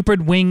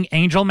stupid wing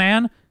Angel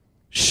Man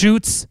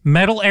shoots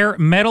metal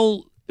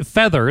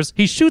feathers.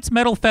 He shoots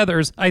metal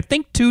feathers, I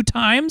think 2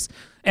 times,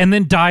 and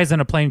then dies in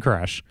a plane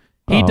crash.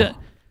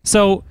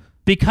 So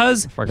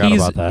because Forgot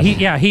about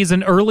that. he's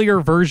an earlier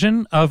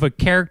version of a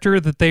character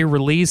that they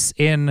release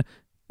in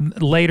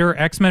later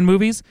X-Men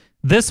movies.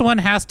 This one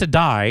has to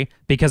die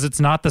because it's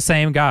not the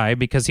same guy,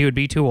 because he would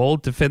be too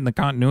old to fit in the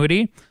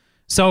continuity.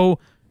 So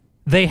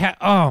they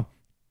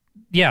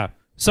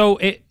So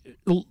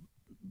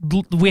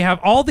we have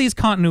all these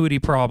continuity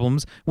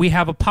problems. We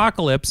have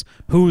Apocalypse,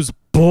 who's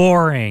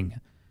boring.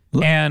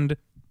 And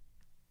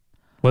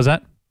was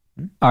that?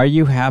 Are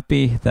you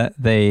happy that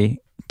they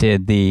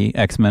did the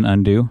X-Men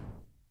Undo?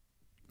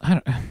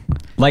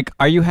 Like,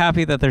 are you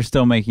happy that they're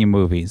still making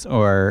movies?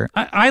 Or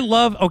I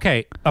love,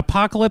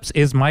 Apocalypse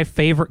is my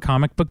favorite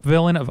comic book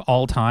villain of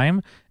all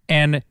time,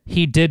 and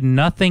he did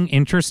nothing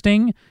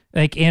interesting.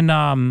 Like in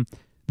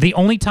the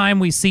only time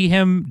we see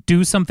him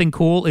do something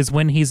cool is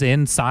when he's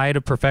inside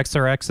of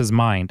Professor X's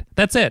mind.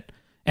 That's it.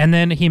 And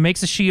then he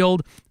makes a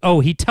shield. Oh,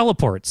 he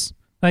teleports.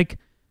 Like,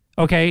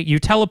 okay, you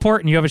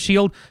teleport and you have a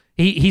shield.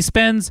 He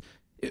spends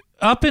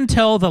up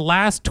until the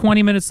last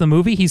 20 minutes of the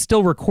movie, he's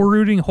still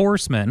recruiting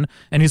horsemen,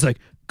 and he's like,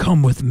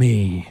 come with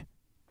me.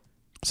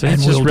 So And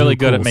he's just we'll really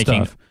do good at cool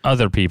making stuff.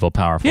 other people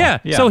powerful. Yeah.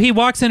 So he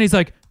walks in, he's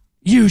like,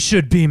 you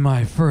should be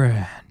my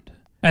friend.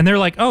 And they're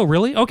like, oh,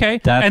 really? Okay.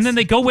 That's- And then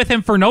they go with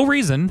him for no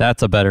reason.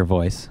 that's a better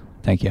voice.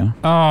 Thank you.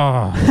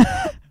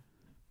 Oh.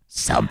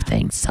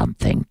 Something,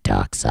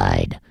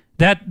 Darkseid.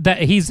 that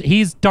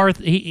he's Darth,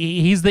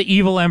 he's the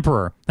evil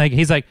emperor. Like,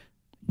 he's like,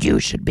 You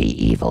should be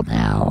evil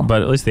now.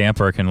 But at least the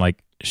Emperor can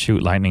like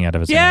shoot lightning out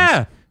of his hands.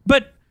 yeah.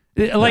 But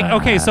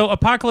okay, so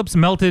Apocalypse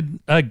melted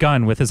a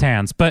gun with his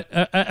hands, but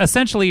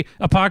essentially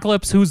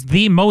Apocalypse, who's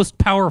the most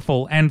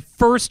powerful and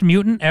first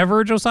mutant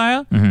ever,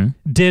 Josiah,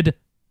 did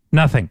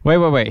nothing.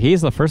 Wait.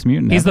 He's the first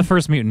mutant. He's ever? the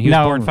first mutant. He was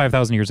No. born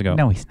 5,000 years ago.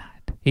 No, he's not.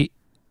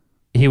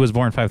 He was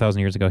born 5,000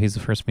 years ago. He's the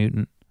first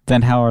mutant.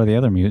 Then how are the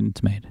other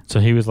mutants made? So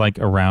he was like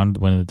around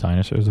when the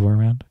dinosaurs were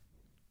around.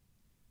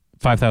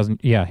 5,000.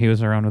 Yeah, he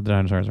was around when the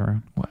dinosaurs were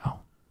around. Wow.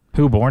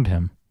 Who borned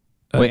him?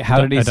 Wait,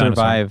 how did he a dinosaur.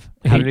 survive?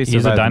 How did he survive?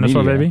 He's a the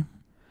dinosaur meteor? baby.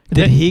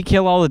 Did he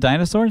kill all the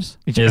dinosaurs?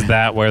 Is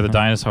that where the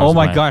dinosaurs? Oh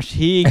my went? gosh,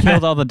 he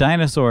killed all the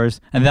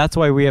dinosaurs, and that's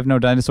why we have no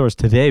dinosaurs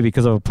today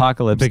because of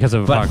Apocalypse. Because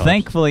of but Apocalypse.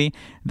 thankfully,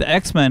 the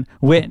X-Men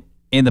went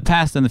in the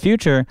past and the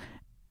future,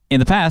 in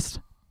the past,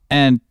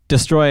 and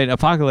destroyed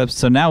Apocalypse.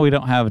 So now we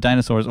don't have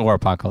dinosaurs or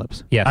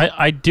Apocalypse. Yes.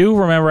 I do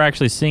remember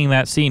actually seeing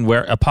that scene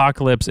where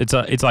Apocalypse. It's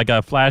like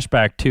a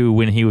flashback to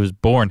when he was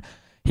born.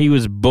 He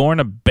was born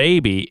a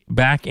baby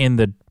back in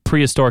the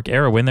prehistoric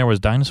era when there was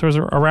dinosaurs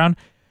around,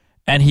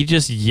 and he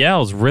just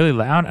yells really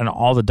loud, and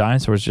all the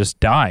dinosaurs just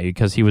die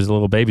because he was a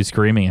little baby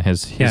screaming. And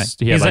he had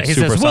he like says,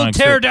 "We'll supersonic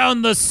tear speed."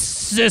 down the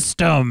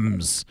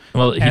systems."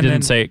 Well, he And didn't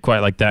then- say it quite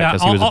like that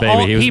because he was a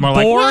baby. He was more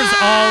bores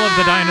like, all of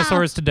the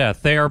dinosaurs to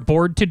death. They are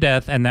bored to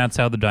death, and that's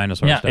how the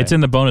dinosaurs yeah, die. it's in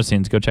the bonus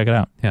scenes. Go check it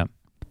out. Yeah.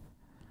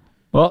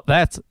 Well,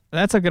 that's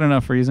a good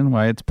enough reason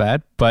why it's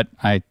bad, but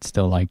I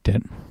still liked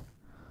it.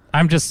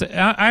 I'm just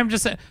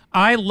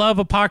I love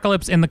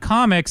Apocalypse in the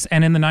comics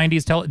and in the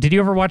 90s. Did you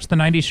ever watch the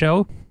 90s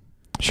show?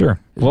 Sure.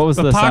 What was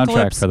the soundtrack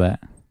Apocalypse- for that?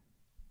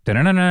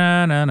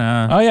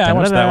 Da-na-na-na-na-na. Oh yeah, I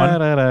watched that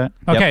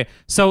one. Okay,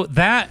 so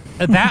that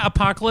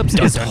Apocalypse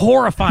is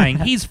horrifying.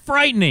 He's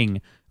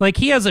frightening. Like,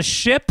 he has a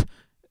ship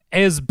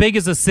as big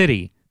as a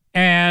city,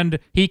 and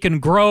he can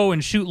grow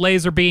and shoot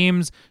laser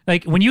beams.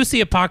 Like, when you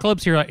see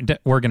Apocalypse, you're like,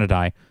 we're gonna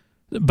die.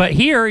 But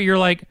here, you're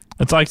like,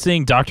 It's like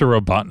seeing Dr.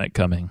 Robotnik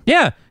coming.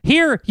 yeah.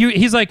 Here,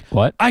 he's like,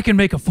 What? I can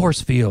make a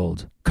force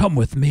field. Come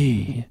with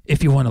me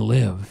if you want to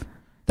live.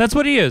 That's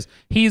what he is.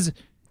 He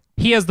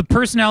has the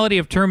personality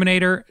of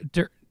Terminator.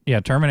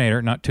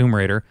 Terminator, not Tomb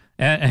Raider.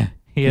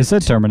 He You is.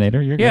 said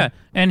Terminator. You're Yeah, good.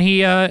 and he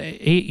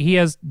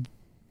has.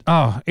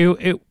 Oh,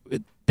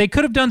 they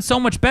could have done so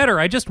much better.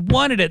 I just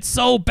wanted it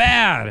so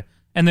bad,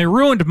 and they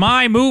ruined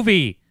my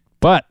movie.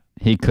 But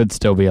he could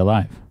still be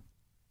alive.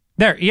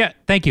 There, yeah,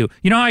 thank you.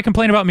 You know how I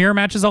complain about mirror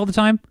matches all the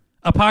time?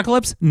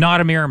 Apocalypse,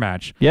 not a mirror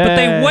match. But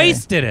they Yay.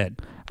 wasted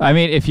it. I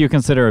mean, if you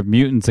consider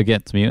mutants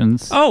against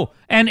mutants. Oh,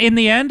 and in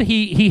the end,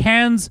 he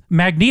hands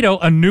Magneto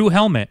a new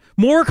helmet,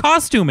 more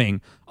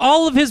costuming.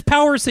 All of his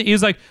powers.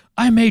 He's like,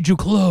 I made you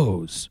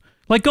clothes.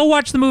 Like, go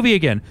watch the movie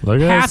again.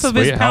 Look at Half this of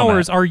his sweet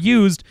powers helmet. are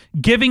used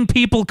giving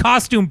people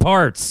costume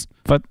parts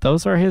But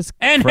those are his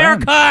and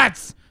friends.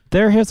 haircuts.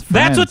 They're his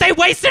friends. That's what they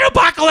wasted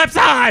Apocalypse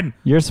on.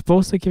 You're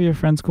supposed to give your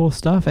friends cool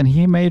stuff, and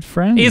he made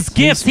friends. Is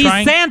gifts. He's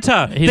trying-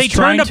 Santa. he's They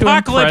trying turned to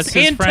Apocalypse impress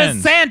his into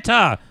friends.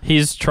 Santa.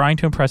 He's trying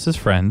to impress his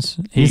friends.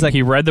 He's like-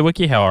 he read the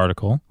WikiHow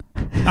article.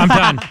 I'm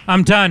done.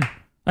 I'm done.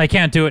 I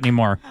can't do it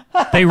anymore.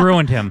 They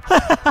ruined him.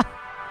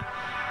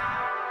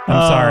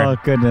 I'm sorry. Oh,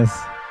 goodness.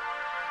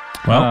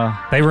 Well,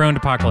 They ruined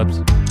Apocalypse.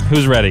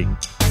 who's ready?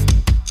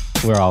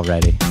 We're all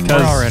ready.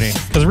 We're all ready.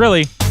 Because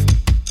really,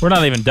 we're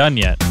not even done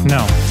yet.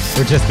 No,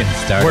 We're just getting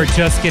started. we're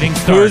just getting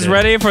started. Who's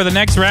ready for the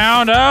next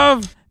round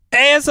of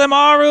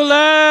ASMR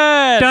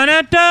Roulette?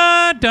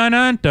 Dun-dun-dun,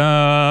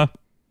 dun-dun-dun.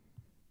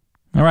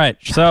 All right,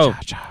 so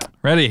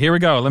ready? Here we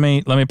go. Let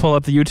me pull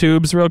up the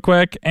YouTubes real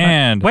quick.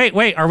 And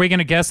Wait. Are we going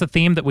to guess a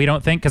theme that we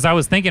don't think? Because I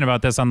was thinking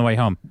about this on the way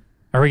home.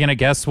 Are we going to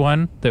guess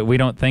one that we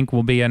don't think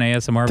will be an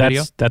ASMR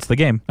video? that's the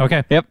game.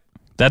 Okay. Yep.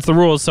 That's the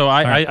rules. So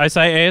right. I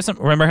say ASMR.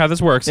 Remember how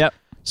this works? Yep.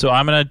 So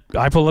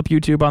I pull up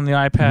YouTube on the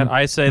iPad.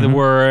 I say the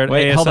word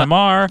Wait, hold on.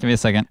 ASMR. Give me a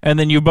second. And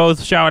then you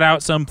both shout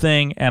out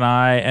something,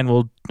 and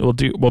we'll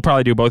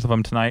probably do both of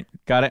them tonight.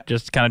 Got it.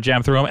 Just kind of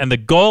jam through them. And the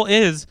goal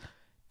is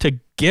to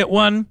get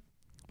one.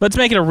 Let's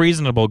make it a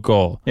reasonable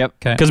goal. Yep.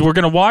 Okay. Because we're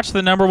going to watch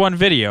the number one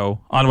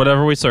video on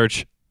whatever we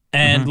search.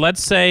 And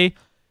let's say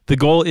the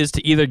goal is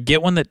to either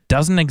get one that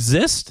doesn't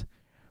exist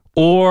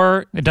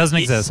or It doesn't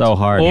exist. So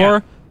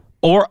hard.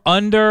 or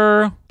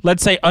under,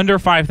 let's say under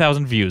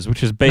 5,000 views,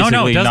 which is basically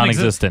no, it doesn't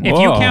non-existent. exist.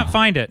 If you Whoa. can't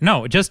find it,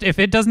 no, just if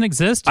it doesn't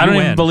exist, I don't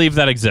you even win. believe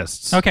that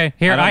exists. Okay,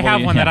 here, I don't I have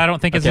believe- one that yeah. I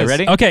don't think Okay, exists.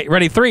 ready? Okay,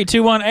 ready? 3,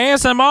 2, 1.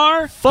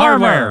 ASMR.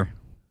 Hardware.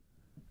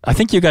 I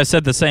think you guys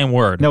said the same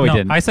word. No, we No,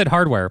 didn't. I said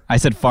hardware. I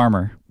said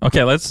farmer.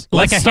 Okay, let's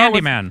Like a start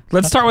handyman.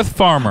 Let's start with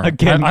farmer.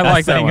 Again, I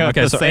like that saying one. it at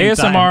Okay, the so same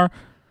ASMR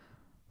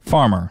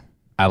farmer.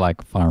 I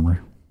like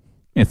farmer.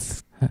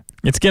 It's.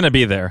 It's gonna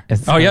be there.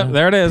 It's- Oh yeah,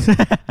 there it is.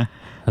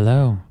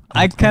 Hello.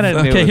 I kind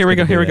of. Okay, here we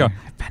go. Here we go.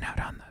 Been out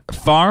on the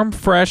Farm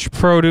Fresh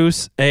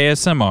Produce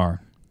ASMR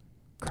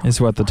is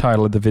what the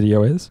title of the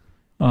video is.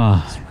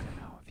 Oh,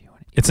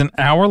 It's an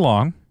hour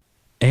long.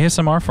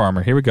 ASMR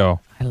farmer. Here we go.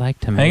 I like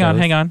tomatoes.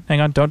 Hang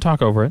on. Don't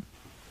talk over it.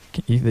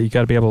 You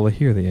got to be able to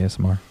hear the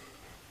ASMR.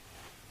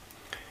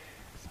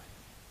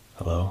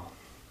 Hello.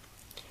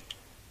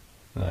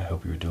 And I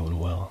hope you're doing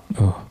well.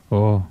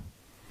 Oh.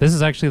 This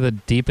is actually the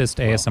deepest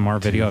ASMR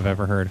video I've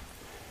ever heard.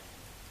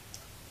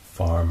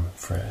 Farm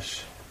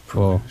Fresh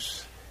Whoa.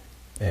 Produce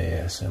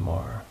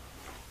ASMR.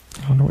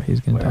 I wonder what he's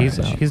going to Where talk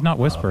about. He's not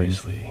whispering.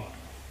 Obviously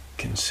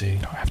can see You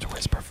don't have to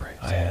whisper phrase.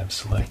 I have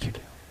selected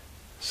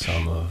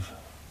some of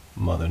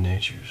Mother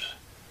Nature's.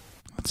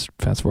 Let's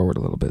fast forward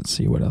a little bit,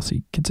 see what else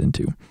he gets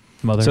into.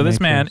 Mother So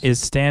this man Nature's. is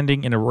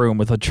standing in a room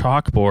with a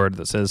chalkboard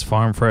that says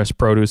Farm Fresh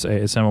Produce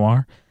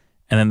ASMR,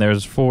 and then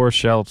there's 4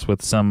 shelves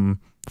with some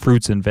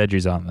fruits and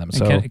veggies on them. And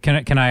So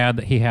can I add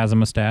that he has a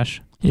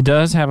mustache? he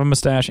does have a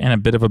mustache and a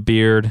bit of a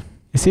beard.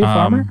 is he a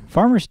farmer?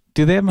 Farmers,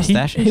 do they have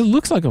mustaches? He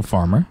looks like a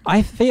farmer.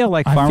 I feel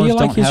like I farmers feel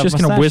like don't he's have just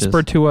going to mustaches.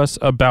 whisper to us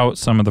about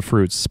some of the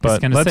fruits. But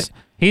Gonna let's.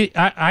 say,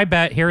 I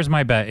bet. Here's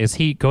my bet: is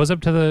he goes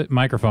up to the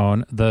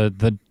microphone, the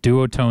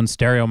duotone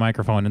stereo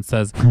microphone, and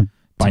says,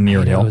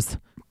 Binarial. tomatoes,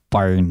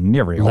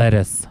 Binarial.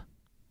 lettuce,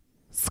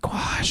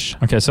 squash.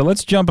 Okay, so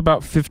let's jump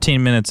about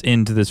 15 minutes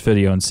into this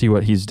video and see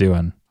what he's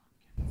doing.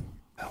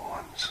 At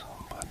once,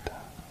 but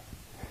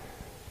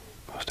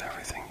most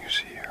everything you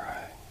see here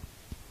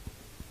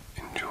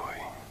I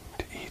enjoy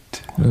to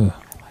eat in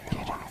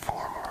one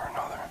form or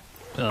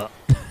another.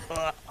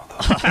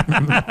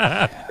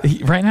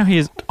 Right now he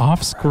is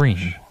off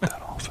screen. That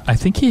often. I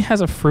think he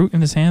has a fruit in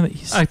his hand that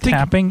he's I think-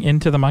 tapping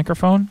into the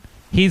microphone.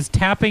 He's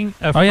tapping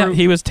a Oh yeah, fruit.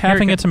 he was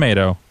tapping Here, a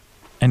tomato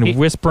and He-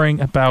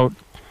 whispering about.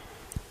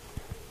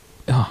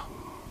 Oh,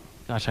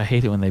 gosh, I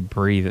hate it when they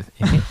breathe.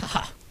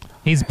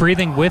 He's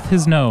breathing with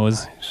his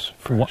nose. Nice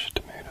fresh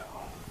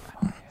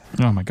tomato.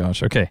 Oh my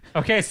gosh. Okay,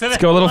 Okay, so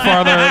let's go a little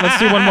farther. Let's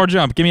do one more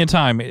jump. Give me a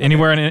time.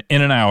 Anywhere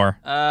in an hour.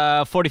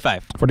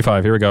 45.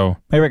 45. Here we go.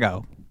 Here we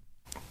go.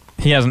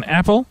 He has an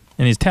apple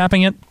and he's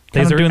tapping it.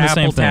 These Kind are of doing the apple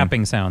same thing.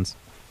 tapping sounds.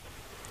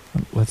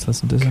 Let's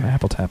listen to some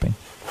apple tapping.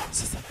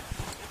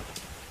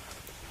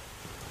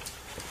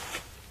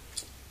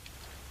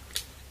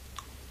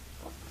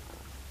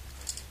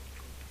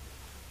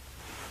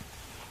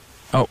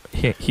 Oh,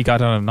 he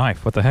got out a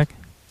knife. What the heck?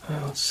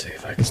 Well, let's see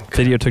if I can. This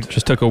video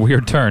just took a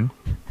weird turn.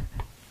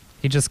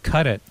 He just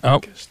cut it. Oh,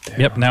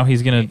 yep. Now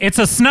he's gonna. It's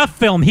a snuff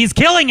film. He's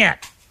killing it.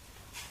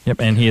 Yep,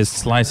 and he is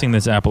slicing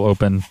this apple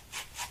open.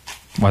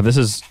 Wow, this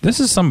is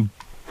some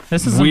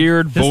This is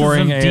weird, this is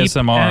boring some deep-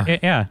 ASMR.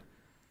 yeah.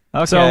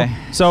 Okay.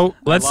 So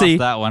let's I lost see.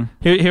 that one.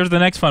 Here's the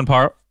next fun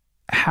part.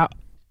 How,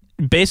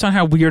 based on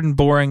how weird and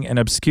boring and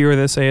obscure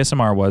this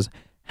ASMR was,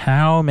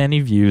 how many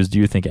views do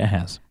you think it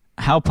has?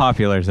 How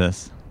popular is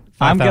this?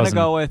 I'm going to 5,000.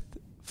 go with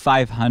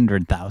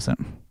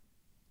 500,000.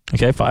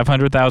 Okay,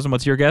 500,000.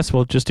 What's your guess?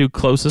 We'll just do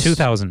closest.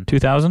 2,000.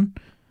 2,000.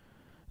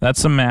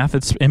 That's some math.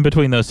 It's in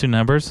between those two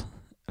numbers.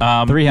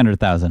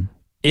 300,000.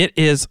 It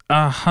is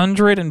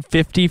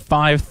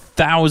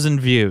 155,000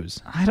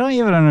 views. I don't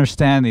even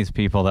understand these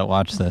people that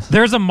watch this.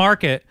 There's a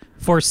market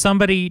for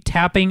somebody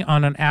tapping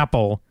on an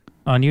apple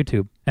on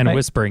YouTube and Like,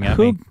 whispering at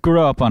Who me.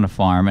 grew up on a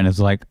farm and is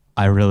like,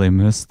 I really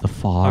miss the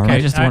farm? Okay,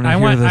 I just wanna hear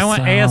want the I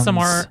want sounds.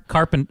 ASMR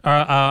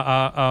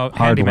handyman.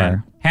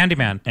 Hardware.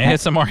 Handyman.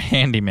 ASMR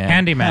handyman.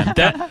 Handyman.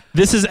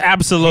 This is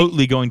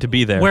absolutely going to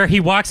be there. Where he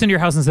walks into your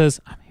house and says,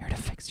 "I'm here to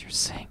fix your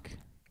sink.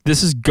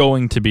 This is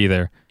going to be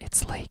there.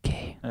 It's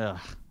leaky." Ugh.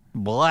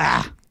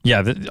 Blah.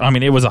 Yeah, I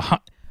mean, it was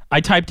I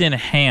typed in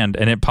hand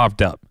and it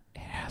popped up.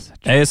 It has a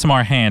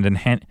ASMR hand and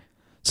hand.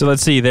 So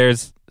let's see.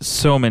 There's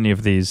so many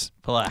of these.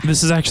 Blah.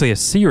 This is actually a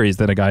series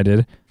that a guy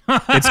did.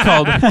 It's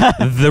called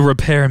The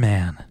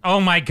Repairman. Oh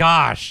my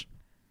gosh.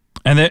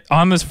 And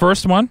on this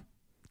first one,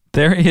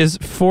 there is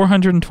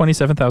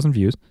 427,000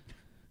 views.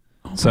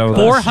 So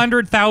that's-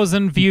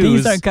 400,000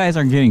 views. These guys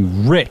are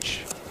getting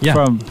rich Yeah.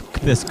 from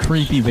this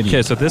creepy video.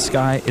 Okay, so this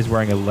guy is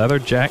wearing a leather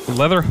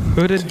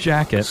hooded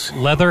jacket.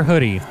 Leather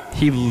hoodie.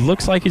 He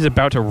looks like he's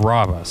about to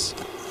rob us.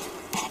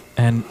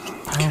 And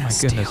oh my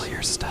Steal goodness,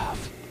 your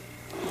stuff.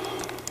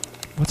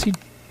 what's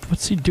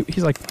he do?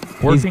 He's like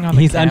working on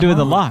the He's undoing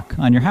the camera? lock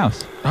on your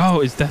house. Oh,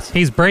 is that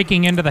He's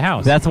breaking into the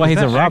house. That's why he's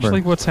is a that robber.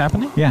 actually what's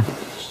happening? Yeah.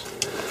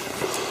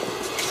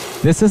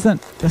 This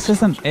isn't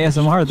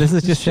ASMR. This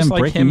is just just him like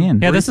breaking him-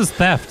 in. yeah, this is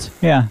theft.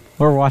 Yeah,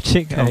 we're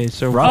watching. Okay,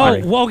 so Oh,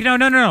 robbery. well,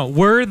 no.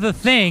 We're the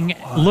thing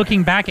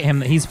looking back at him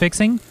that he's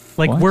fixing.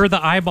 Like, What? we're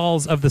the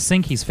eyeballs of the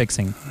sink he's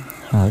fixing.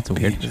 Oh, that's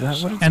weird. Is that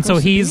what it's And so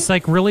supposed to he's,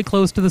 like, really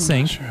close to the I'm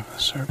sink. not sure if the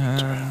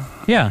serpent's right.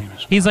 Yeah,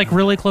 he's, like,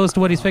 really close to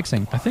what he's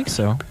fixing. I think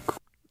so.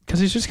 Because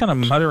he's just kind of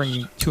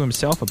muttering to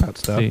himself about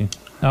stuff. See.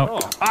 Oh,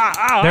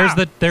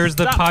 there's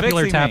the Stop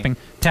popular fixing me. tapping.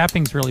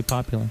 Tapping's really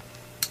popular.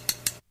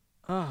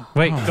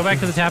 Wait, go back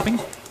to the tapping.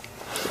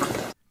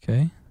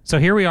 Okay. So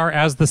here we are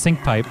as the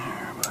sink pipe.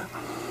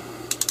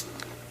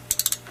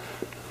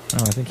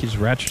 Oh, I think he's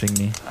ratcheting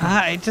me.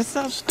 It just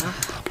sounds.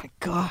 Oh my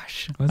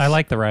gosh! I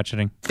like the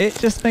ratcheting. It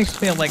just makes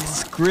me like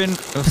scrin.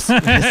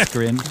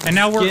 And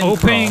now we're Skin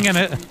opening crawl.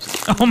 and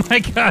oh my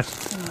gosh.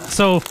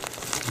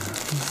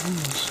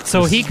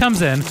 So he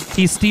comes in,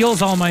 he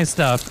steals all my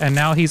stuff, and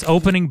now he's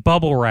opening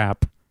bubble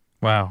wrap.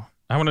 Wow.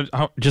 I want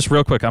to just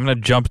real quick. I'm going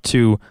to jump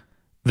to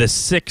the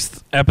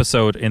 6th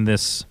episode in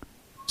this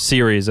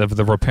series of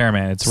The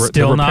Repairman. It's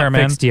Still The not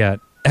Repairman, fixed yet.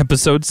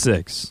 episode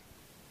 6.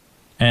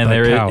 And The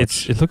there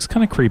couch. it looks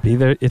kind of creepy.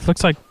 It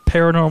looks like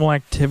Paranormal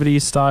Activity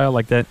style,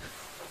 like that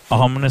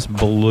ominous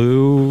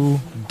blue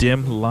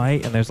dim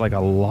light, and there's like a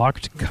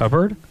locked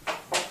cupboard.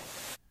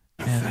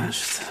 And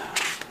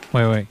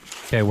Wait.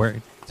 Okay,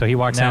 where? So he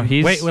walks Now in.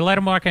 he's- Wait, let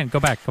him walk in. Go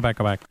back.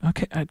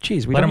 okay,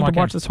 geez, we Let don't him need walk to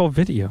watch in. this whole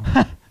video.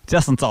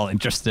 Justin's all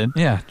interested.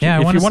 Yeah, Yeah, I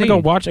if wanna you want to see. go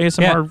watch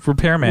ASMR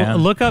Repairman, Well,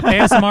 look up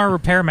ASMR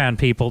Repairman,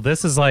 people.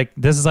 This is like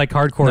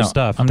hardcore No,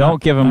 stuff. I'm Don't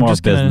not- give him I'm more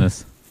just gonna-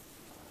 business.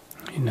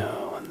 You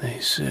know, when they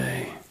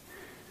say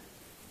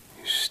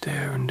you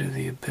stare into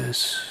the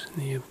abyss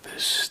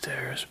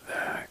stares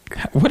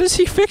back. What is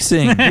he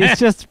fixing? He's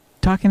just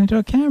talking into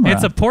a camera.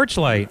 It's a porch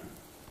light.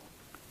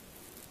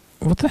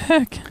 What the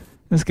heck?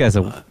 This guy's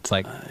a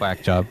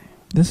whack job.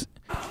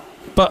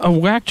 But a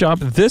whack job.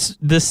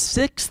 The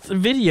 6th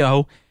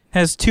video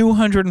has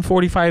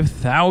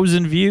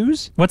 245,000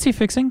 views. What's he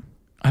fixing?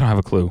 I don't have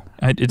a clue.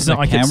 It's The not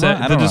like camera? it said.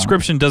 I The don't know.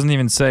 description doesn't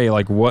even say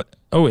like what.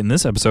 Oh, in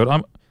this episode,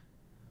 I'm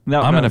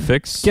gonna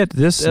fix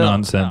this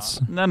nonsense.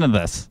 No, none of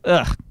this.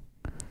 Ugh.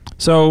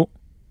 So,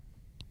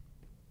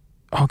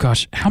 oh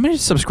gosh, how many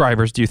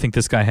subscribers do you think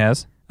this guy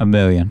has? 1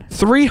 million.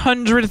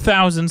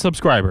 300,000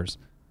 subscribers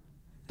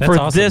That's for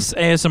awesome. this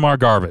ASMR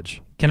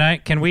garbage.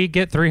 Can we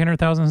get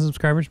 300,000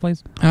 subscribers,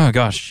 please? Oh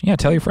gosh, yeah.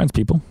 Tell your friends,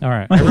 people. All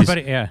right,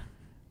 everybody. Yeah,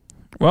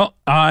 Well,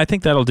 I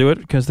think that'll do it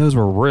because those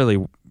were really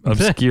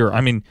obscure.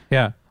 I mean,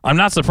 yeah. I'm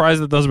not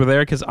surprised that those were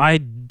there because I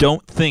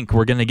don't think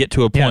we're gonna get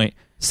to a Yeah. point.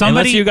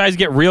 Somebody- Unless you guys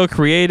get real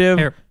creative.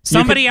 Here,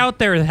 somebody out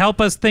there, help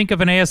us think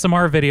of an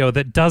ASMR video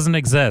that doesn't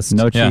exist.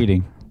 No Yeah.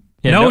 cheating.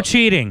 Yeah, no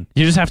cheating.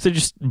 You just have to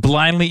just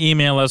blindly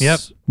email us Yep.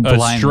 a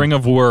Blindly. string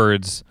of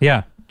words. Yeah,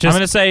 I'm just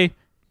going to say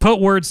put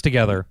words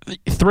together.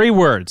 3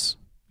 words.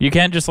 You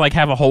can't just like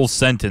have a whole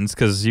sentence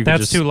because you could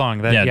That's just, too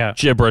long. That, yeah.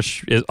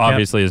 gibberish is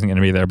obviously isn't going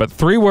to be there. But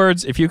 3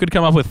 words. If you could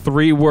come up with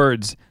 3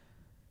 words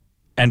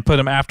and put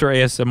them after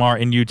ASMR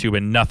in YouTube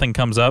and nothing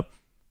comes up,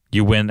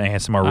 you win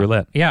ASMR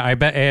roulette. Yeah, I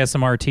bet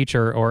ASMR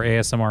teacher or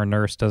ASMR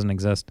nurse doesn't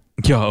exist.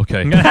 Yeah,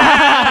 okay.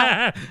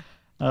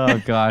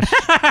 Oh, gosh.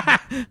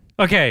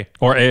 Okay.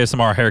 Or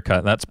ASMR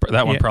haircut.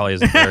 That one Yeah. probably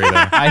isn't there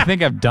either. I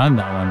think I've done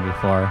that one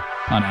before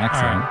on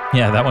accident.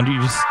 Yeah, that one.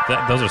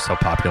 Those are so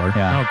popular.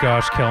 Yeah. Oh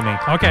gosh, kill me.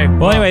 Okay.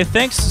 Well, anyway,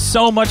 thanks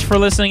so much for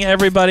listening,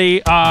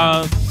 everybody.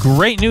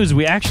 Great news.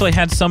 We actually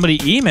had somebody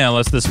email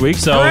us this week,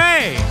 so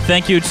Hooray!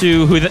 thank you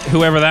to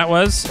whoever that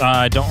was.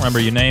 I don't remember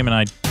your name, and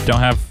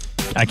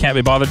I can't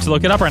be bothered to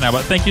look it up right now,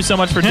 but thank you so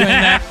much for doing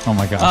that. Oh,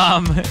 my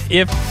gosh.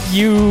 If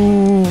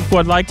you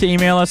would like to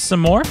email us some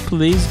more,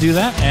 please do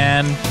that.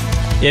 And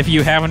if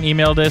you haven't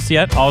emailed us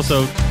yet,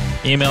 also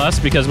email us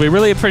because we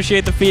really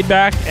appreciate the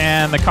feedback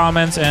and the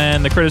comments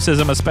and the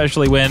criticism,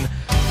 especially when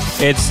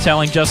it's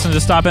telling Justin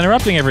to stop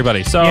interrupting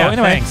everybody. So Yeah,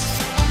 anyway, thanks.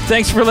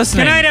 thanks for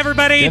listening. Good night,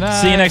 everybody. Good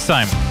night. See you next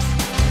time.